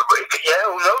 Yeah,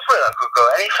 who knows where that could go?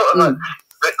 Any sort of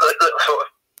little sort of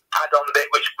add-on bit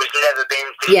which was never been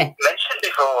mentioned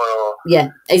before, or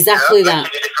exactly that. In a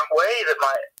different way that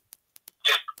might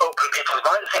just open people's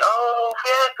minds and think, "Oh,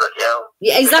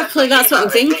 yeah, exactly. That's what I'm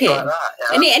thinking. Like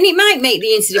that, and it might make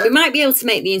the incident. We might be able to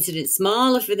make the incident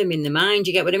smaller for them in the mind.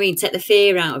 You get what I mean? Take the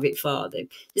fear out of it for them.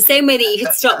 The same way that you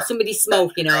could stop somebody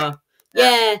smoking, or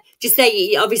just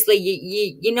say obviously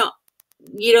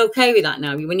you're okay with that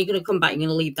now. When you're going to come back, you're going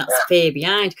to leave that fear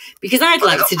behind. Because I'd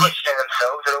like to.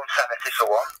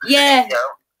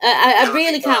 I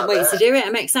really can't wait to do it.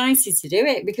 I'm excited to do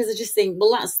it because I just think,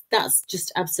 well, that's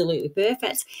just absolutely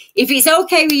perfect. If it's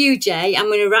okay with you, Jay, I'm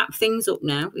going to wrap things up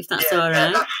now, if that's all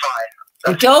right. Yeah, that's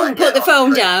fine. Don't put the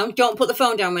phone down. Don't put the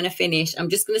phone down when I finish. I'm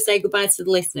just going to say goodbye to the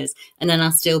listeners, and then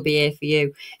I'll still be here for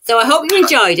you. So I hope you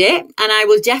enjoyed it, and I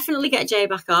will definitely get Jay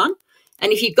back on.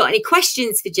 And if you've got any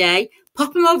questions for Jay,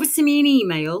 pop them over to me in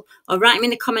email or write them in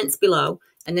the comments below.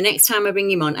 And the next time I bring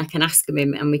him on, I can ask him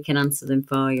and we can answer them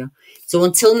for you. So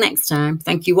until next time,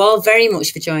 thank you all very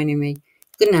much for joining me.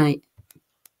 Good night.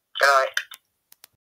 Good night.